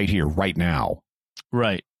you right here, right now?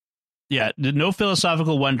 Right. Yeah. No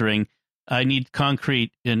philosophical wondering. I need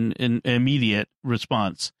concrete and immediate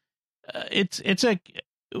response. I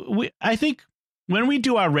think. When we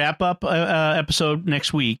do our wrap-up episode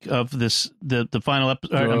next week of the final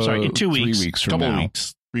episode, I'm sorry, in 2 weeks. 3 weeks from now.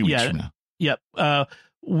 3 weeks from now. Yep.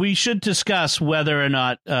 We should discuss whether or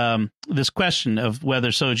not this question of whether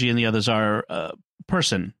Soji and the others are a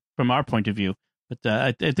person from our point of view. But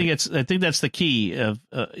I think that's the key of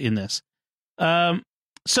in this.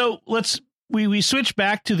 So we switch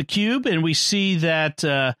back to the cube and we see that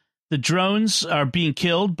the drones are being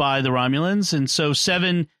killed by the Romulans, and so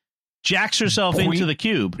Seven jacks herself into the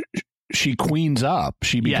cube. She queens up.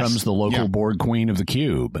 She becomes the local Borg queen of the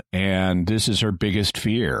cube, and this is her biggest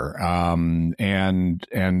fear. And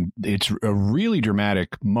it's a really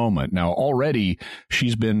dramatic moment. Now, already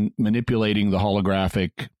she's been manipulating the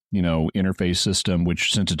holographic, interface system,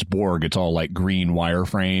 which, since it's Borg, it's all like green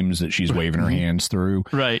wireframes that she's waving her hands through.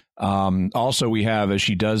 Right. Also, we have, as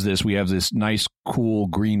she does this, we have this nice, cool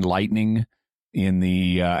green lightning in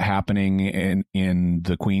the happening in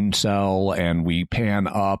the queen cell, and we pan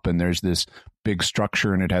up and there's this big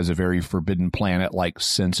structure and it has a very Forbidden Planet like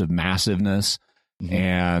sense of massiveness.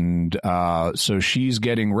 And so she's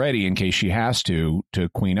getting ready in case she has to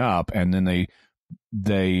queen up, and then they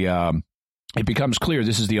it becomes clear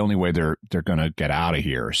this is the only way they're going to get out of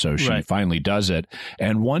here. So she finally does it,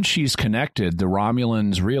 and once she's connected, the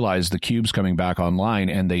Romulans realize the cube's coming back online,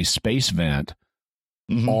 and they space vent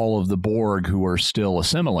all of the Borg who are still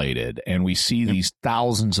assimilated, and we see these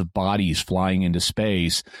thousands of bodies flying into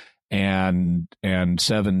space, and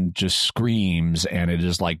Seven just screams, and it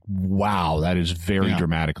is like, wow, that is very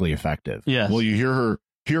dramatically effective. Yeah. Well, you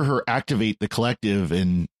hear her activate the collective,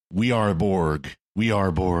 and we are Borg. We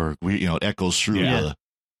are Borg. It echoes through the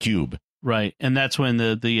cube. Right, and that's when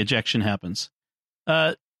the ejection happens.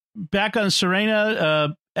 Back on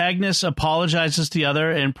Serena, Agnes apologizes to the other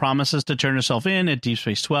and promises to turn herself in at Deep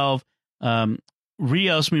Space 12.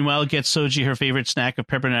 Rios, meanwhile, gets Soji her favorite snack of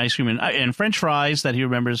peppermint ice cream and French fries that he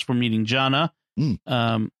remembers from meeting Jana.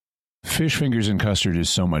 Fish fingers and custard is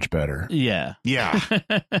so much better. Yeah. Yeah.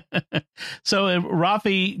 So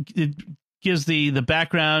Rafi gives the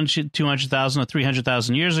background. 200,000 or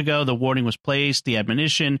 300,000 years ago, the warning was placed, the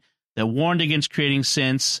admonition that warned against creating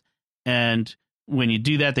synths, and when you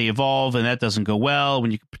do that, they evolve, and that doesn't go well.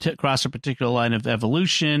 When you cross a particular line of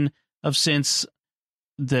evolution of synths,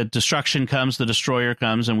 the destruction comes, the destroyer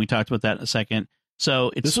comes, and we talked about that in a second.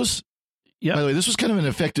 So this was, by the way, this was kind of an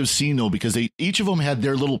effective scene, though, because each of them had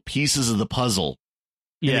their little pieces of the puzzle.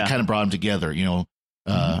 And it kind of brought them together.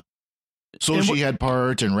 Soji had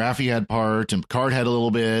part, and Raffi had part, and Picard had a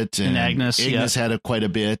little bit, and Agnes had quite a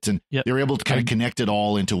bit, and they were able to kind of connect it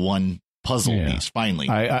all into one puzzle piece. Finally,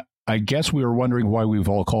 I guess we were wondering why we've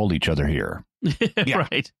all called each other here.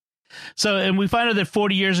 Right. So, and we find out that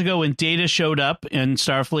 40 years ago, when Data showed up in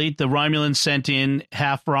Starfleet, the Romulans sent in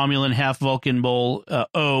half Romulan, half Vulcan Mole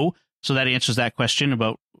O. So that answers that question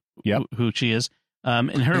about who she is.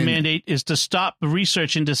 And her mandate is to stop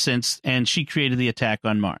research into synths, and she created the attack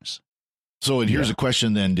on Mars. So, and here's a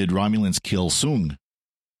question then. Did Romulans kill Soong?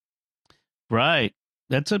 Right.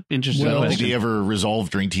 That's an interesting question. I don't question. think they ever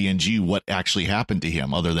resolved during TNG what actually happened to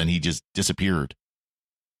him, other than he just disappeared.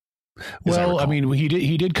 Well, I mean,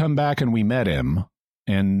 he did come back, and we met him,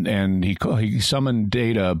 and he summoned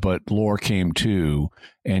Data, but Lore came too,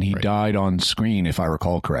 and he died on screen, if I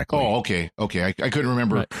recall correctly. Oh, okay. I couldn't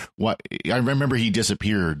remember what. I remember he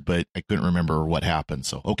disappeared, but I couldn't remember what happened.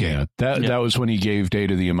 So that was when he gave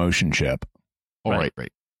Data the emotion chip. Oh, right.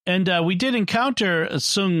 And we did encounter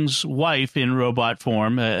Soong's wife in robot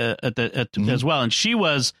form as well, and she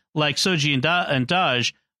was like Soji and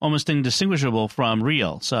Daj, almost indistinguishable from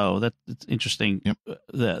Riel. So that's interesting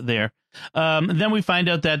there. Then we find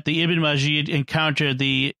out that the Ibn Majid encountered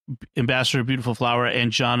the Ambassador of Beautiful Flower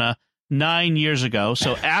and Jana 9 years ago.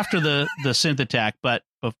 So after the synth attack, but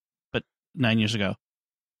 9 years ago.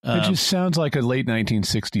 It just sounds like a late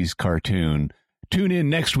 1960s cartoon. Tune in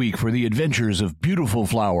next week for the adventures of Beautiful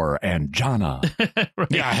Flower and Jana.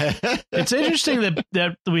 Yeah. It's interesting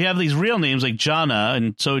that we have these real names like Jana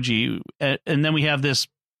and Soji, and then we have this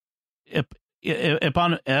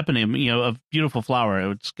eponym, of Beautiful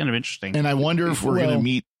Flower. It's kind of interesting. And I wonder if we're going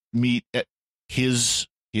to meet his,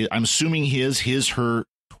 I'm assuming her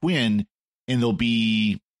twin, and there'll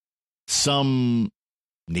be some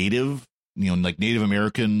native, like Native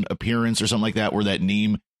American appearance or something like that, where that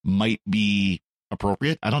name might be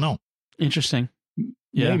appropriate. I don't know. Interesting.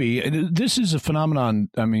 Yeah. Maybe this is a phenomenon.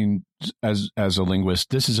 I mean, as a linguist,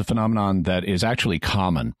 this is a phenomenon that is actually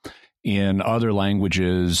common in other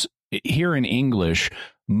languages. Here in English,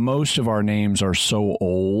 most of our names are so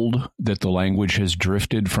old that the language has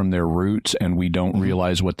drifted from their roots and we don't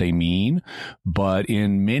realize what they mean. But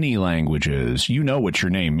in many languages, you know what your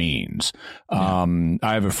name means. Yeah.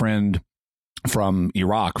 I have a friend from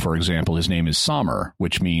Iraq, for example. His name is Samar,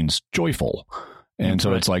 which means joyful. And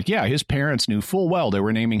so it's like, yeah, his parents knew full well they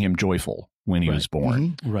were naming him Joyful when he was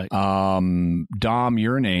born. Right. Dom,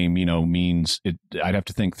 your name, means it. I'd have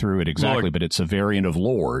to think through it exactly, Lord. but it's a variant of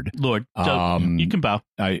Lord. Lord. You can bow.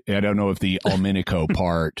 I don't know if the Alminico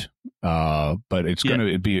part, but it's going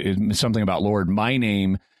to be something about Lord. My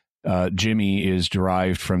name, Jimmy, is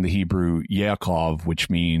derived from the Hebrew Yaakov, which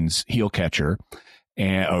means heel catcher.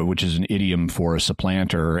 Which is an idiom for a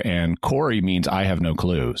supplanter, and Corey means I have no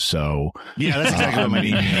clue. So yeah, that's exactly what my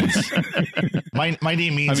name means. My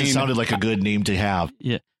name means it sounded like a good name to have.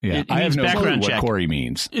 Yeah. I have no clue what Corey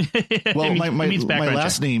means. Well, my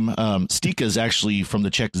last name, Stika, is actually from the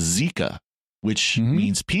Czech Zika, which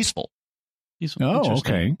means peaceful. Oh,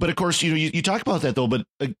 okay. But of course, you talk about that though. But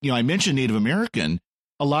I mentioned Native American.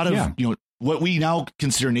 A lot of what we now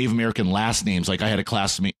consider Native American last names, like I had a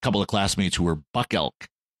couple of classmates who were Buck Elk.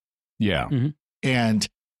 Yeah.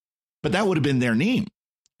 But that would have been their name.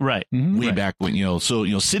 Right. Way back when,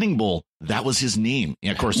 Sitting Bull, that was his name.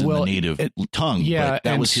 Of course, in the native tongue, but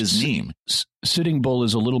that was his name. Sitting Bull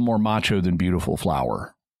is a little more macho than Beautiful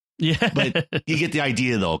Flower. Yeah. But you get the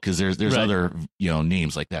idea though, because there's other,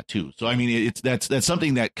 names like that too. So, I mean, that's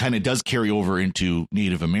something that kind of does carry over into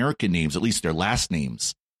Native American names, at least their last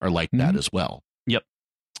names are like that as well. Yep.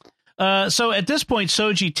 So at this point,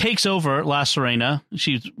 Soji takes over La Sirena.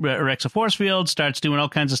 She erects a force field, starts doing all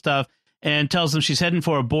kinds of stuff, and tells them she's heading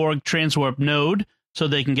for a Borg transwarp node so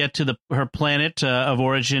they can get to her planet of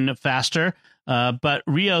origin faster. But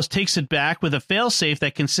Rios takes it back with a failsafe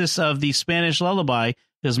that consists of the Spanish lullaby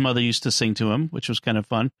his mother used to sing to him, which was kind of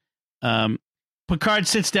fun. Picard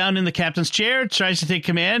sits down in the captain's chair, tries to take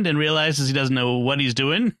command, and realizes he doesn't know what he's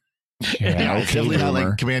doing. Yeah, definitely not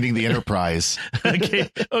like commanding the Enterprise.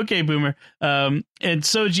 Okay, Boomer. And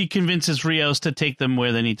Soji convinces Rios to take them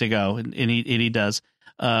where they need to go, and he does.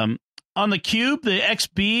 On the cube, the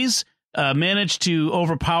XBs manage to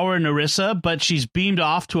overpower Narissa, but she's beamed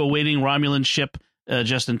off to a waiting Romulan ship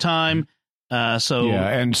just in time. And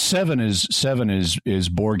Seven is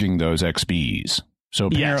Borging those XBs. So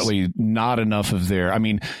apparently not enough of their. I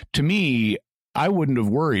mean, to me, I wouldn't have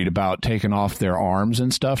worried about taking off their arms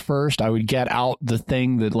and stuff first. I would get out the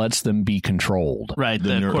thing that lets them be controlled. Right.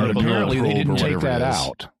 But apparently they didn't take that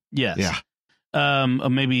out. Yes. Yeah.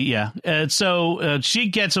 Maybe. Yeah. So she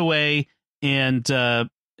gets away, and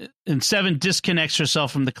Seven disconnects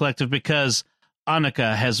herself from the collective because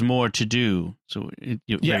Annika has more to do. So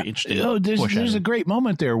very interesting. Oh, there's a great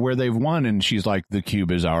moment there where they've won, and she's like, "The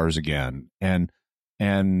cube is ours again," and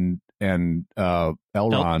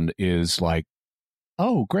Elrond is like,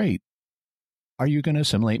 "Oh, great. Are you going to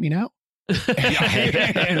assimilate me now?"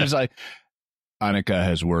 And it's like, Annika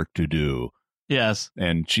has work to do. Yes.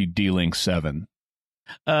 And she delinks 7.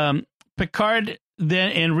 Picard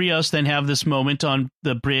then and Rios then have this moment on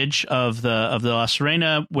the bridge of the La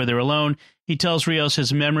Sirena where they're alone. He tells Rios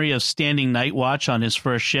his memory of standing night watch on his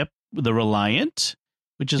first ship, the Reliant,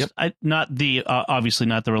 which is not the obviously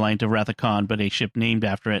not the Reliant of Rathacon, but a ship named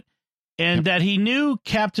after it. And that he knew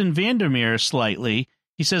Captain Vandermeer slightly.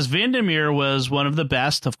 He says Vandermeer was one of the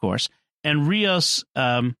best, of course, and Rios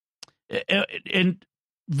and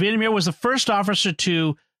Vandermeer was the first officer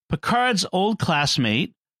to Picard's old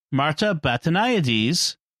classmate, Marta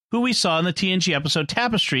Bataniades, who we saw in the TNG episode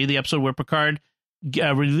Tapestry, the episode where Picard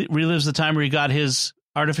relives the time where he got his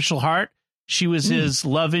artificial heart. She was his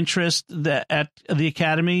love interest at the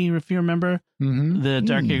Academy, if you remember, the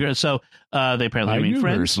Dark Age. So they apparently remain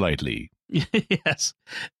friends. Her slightly. Yes.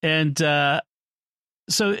 And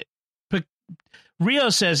so Rio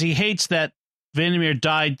says he hates that Vandermeer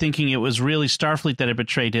died thinking it was really Starfleet that had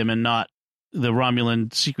betrayed him and not the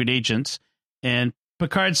Romulan secret agents. And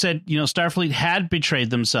Picard said, Starfleet had betrayed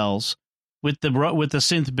themselves with the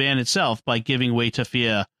synth ban itself by giving way to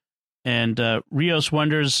fear. And Rios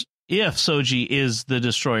wonders if Soji is the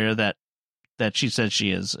destroyer that she says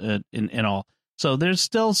she is in all. So there's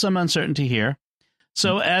still some uncertainty here.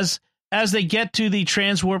 So as they get to the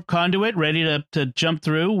transwarp conduit, ready to jump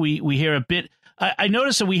through, we hear a bit. I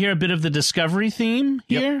noticed that we hear a bit of the Discovery theme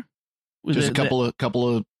here. Just a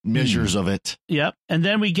couple of measures of it. Yep. And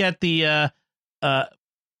then we get the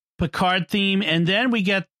Picard theme, and then we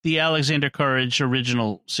get the Alexander Courage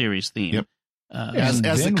original series theme. Yep. As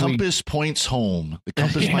the compass points home, the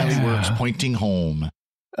compass finally works, pointing home.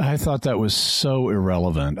 I thought that was so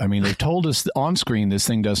irrelevant. I mean, they've told us on screen this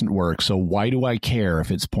thing doesn't work, so why do I care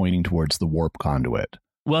if it's pointing towards the warp conduit?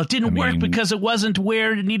 Well, it didn't work because it wasn't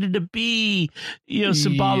where it needed to be,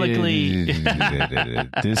 symbolically.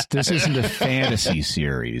 This isn't a fantasy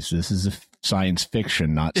series. This is a science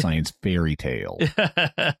fiction, not science fairy tale.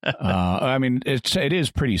 I mean, it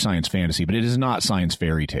is pretty science fantasy, but it is not science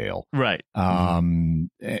fairy tale. Right.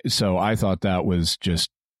 So I thought that was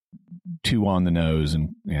just too on the nose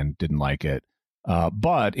and didn't like it.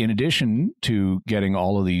 But in addition to getting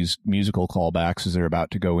all of these musical callbacks as they're about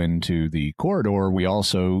to go into the corridor, we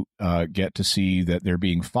also get to see that they're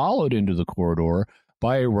being followed into the corridor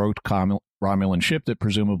by a rogue Romulan ship that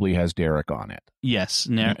presumably has Derek on it. Yes,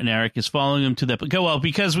 Narek is following him to that. Well,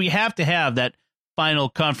 because we have to have that final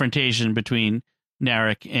confrontation between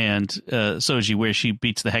Narek and Soji, where she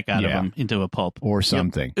beats the heck out of him into a pulp. Or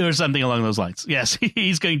something. Or something along those lines. Yes,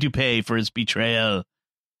 he's going to pay for his betrayal.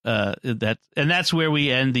 That's where we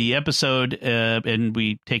end the episode, and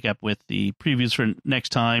we take up with the previews for next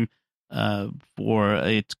time. For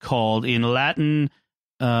it's called in Latin,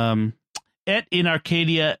 Et in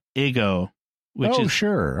Arcadia Ego, which is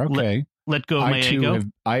sure, okay. Let go of my ego.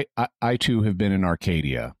 I too have been in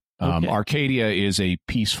Arcadia. Okay. Arcadia is a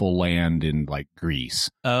peaceful land in like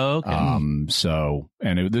Greece. Oh,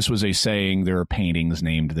 okay. This was a saying. There are paintings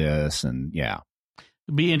named this, and yeah.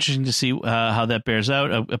 It'd be interesting to see how that bears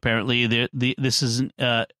out. Apparently, this is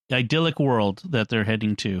an idyllic world that they're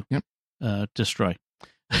heading to destroy.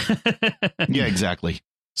 Yeah, exactly.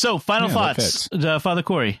 So, final thoughts, Father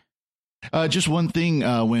Cory. Just one thing.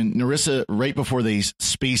 When Narissa, right before they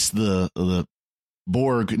space the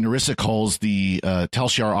Borg, Narissa calls the Tal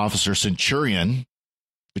Shiar officer Centurion,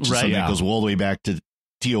 which is something that goes all the way back to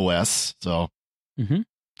TOS. So,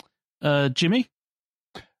 Jimmy.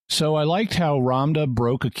 So I liked how Ramda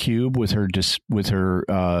broke a cube with her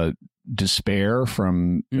despair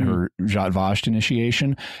from her Zhat Vash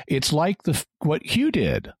initiation. It's like what Hugh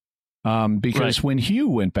did, because when Hugh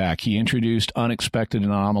went back, he introduced unexpected,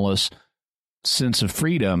 anomalous sense of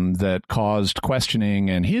freedom that caused questioning,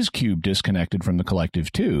 and his cube disconnected from the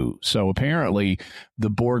collective too. So apparently, the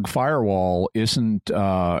Borg firewall isn't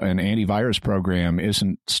an antivirus program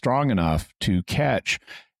isn't strong enough to catch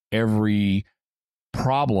every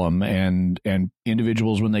problem, and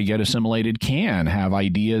individuals, when they get assimilated, can have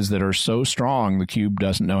ideas that are so strong the cube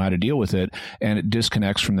doesn't know how to deal with it, and it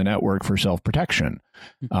disconnects from the network for self-protection.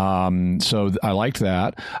 So I liked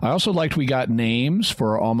that. I also liked we got names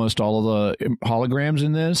for almost all of the holograms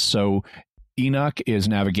in this. So Enoch is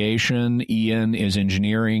navigation, Ian is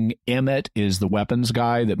engineering, Emmett is the weapons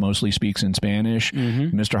guy that mostly speaks in Spanish,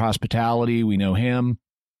 Mr. Hospitality, we know him.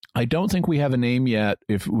 I don't think we have a name yet.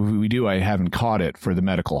 If we do, I haven't caught it for the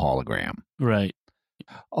medical hologram. Right.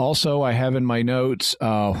 Also, I have in my notes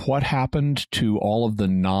what happened to all of the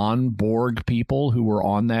non-Borg people who were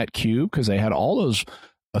on that cube, because they had all those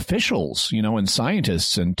officials, and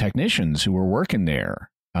scientists and technicians who were working there.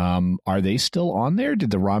 Are they still on there?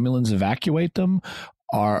 Did the Romulans evacuate them?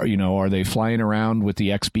 Are they flying around with the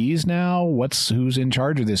XBs now? Who's in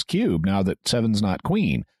charge of this cube now that Seven's not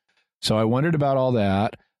queen? So I wondered about all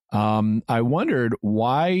that. I wondered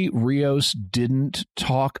why Rios didn't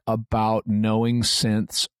talk about knowing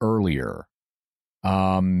synths earlier,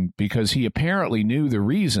 because he apparently knew the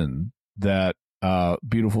reason that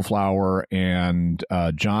Beautiful Flower and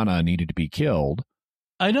Jana needed to be killed.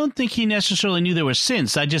 I don't think he necessarily knew there were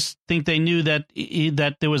synths. I just think they knew that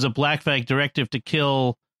there was a black flag directive to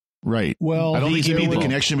kill. Right. Well, I don't think he made the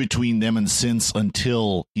connection between them and synths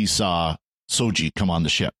until he saw Soji come on the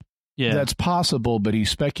ship. Yeah, that's possible, but he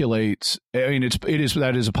speculates. I mean,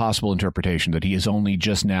 that is a possible interpretation that he has only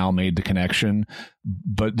just now made the connection.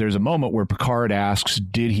 But there's a moment where Picard asks,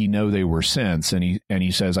 "Did he know they were synths?" And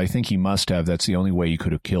he says, "I think he must have. That's the only way he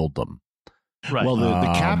could have killed them." Right. Well,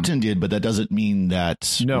 the captain did, but that doesn't mean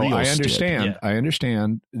that. No, Rios I understand. did. I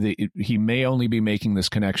understand. He may only be making this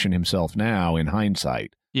connection himself now, in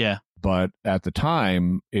hindsight. Yeah. But at the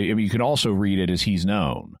time, you can also read it as he's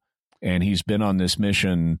known, and he's been on this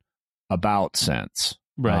mission about sense.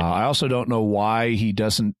 Right. I also don't know why he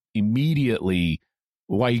doesn't immediately,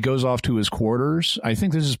 why he goes off to his quarters. I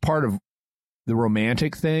think this is part of the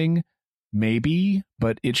romantic thing, maybe,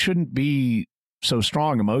 but it shouldn't be so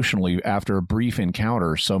strong emotionally after a brief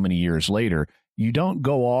encounter so many years later. You don't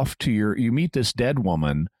go off to you meet this dead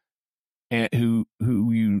woman who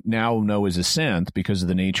you now know is a synth because of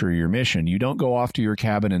the nature of your mission. You don't go off to your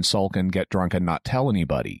cabin and sulk and get drunk and not tell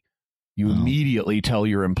anybody. You immediately tell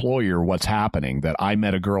your employer what's happening, that I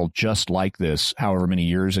met a girl just like this however many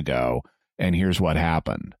years ago, and here's what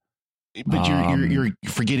happened. But you're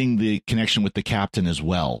forgetting the connection with the captain as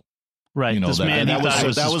well. Right. You know,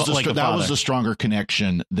 that was a stronger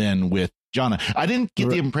connection than with Jana. I didn't get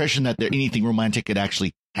the impression that anything romantic had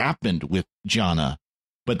actually happened with Jana,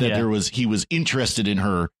 but that he was interested in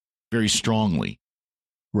her very strongly.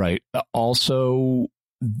 Right. Also,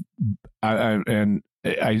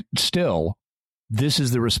 this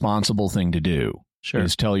is the responsible thing to do. Sure.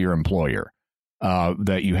 Is tell your employer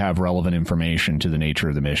that you have relevant information to the nature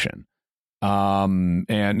of the mission. And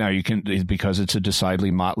now you can, because it's a decidedly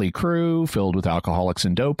motley crew filled with alcoholics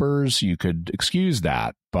and dopers, you could excuse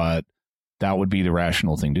that, but that would be the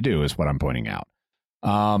rational thing to do, is what I'm pointing out.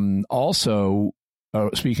 Also,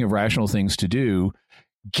 speaking of rational things to do,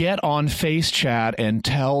 get on Face Chat and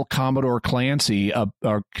tell Commodore Clancy,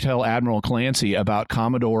 or tell Admiral Clancy about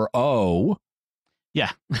Commodore O.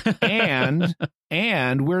 Yeah.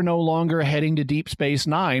 and we're no longer heading to Deep Space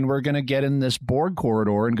Nine. We're going to get in this Borg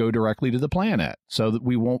corridor and go directly to the planet so that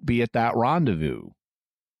we won't be at that rendezvous.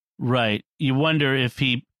 Right. You wonder if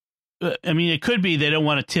it could be they don't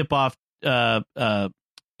want to tip off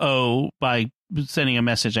O by sending a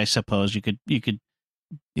message, I suppose. You could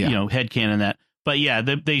headcanon that. But yeah,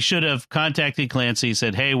 they should have contacted Clancy,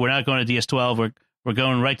 said, hey, we're not going to DS-12. We're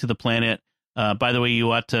going right to the planet. By the way,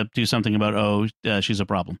 you ought to do something about O. She's a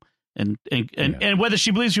problem. And whether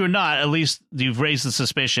she believes you or not, at least you've raised the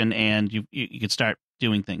suspicion and you could start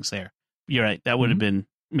doing things there. You're right. That would have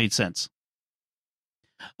made sense.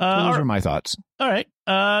 Those are my thoughts. All right.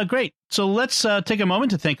 Great. So let's take a moment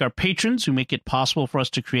to thank our patrons who make it possible for us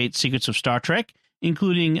to create Secrets of Star Trek,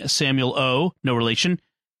 including Samuel O., no relation,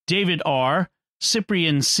 David R.,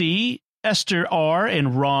 Cyprian C., Esther R.,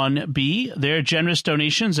 and Ron B. Their generous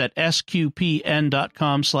donations at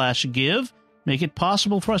sqpn.com/give make it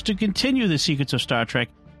possible for us to continue the Secrets of Star Trek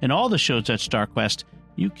and all the shows at StarQuest.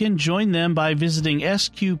 You can join them by visiting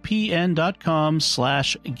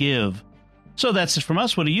sqpn.com/give. So that's it from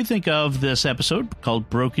us. What do you think of this episode called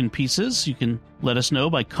Broken Pieces? You can let us know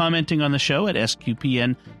by commenting on the show at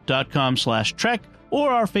sqpn.com/trek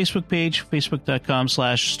or our Facebook page,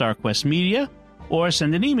 facebook.com/StarQuestMedia, or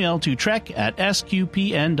send an email to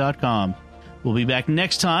trek@sqpn.com. We'll be back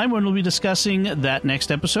next time when we'll be discussing that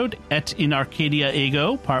next episode, Et in Arcadia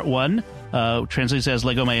Ego, Part 1, translates as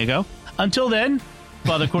Lego My Ego. Until then,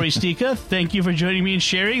 Father Corey Stika, thank you for joining me and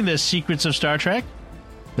sharing the Secrets of Star Trek.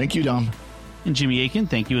 Thank you, Dom. And Jimmy Aiken,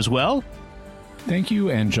 thank you as well. Thank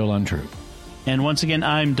you, and Joe Untrue. And once again,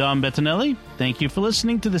 I'm Dom Bettinelli. Thank you for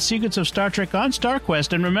listening to the Secrets of Star Trek on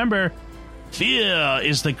StarQuest. And remember, fear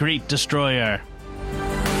is the great destroyer.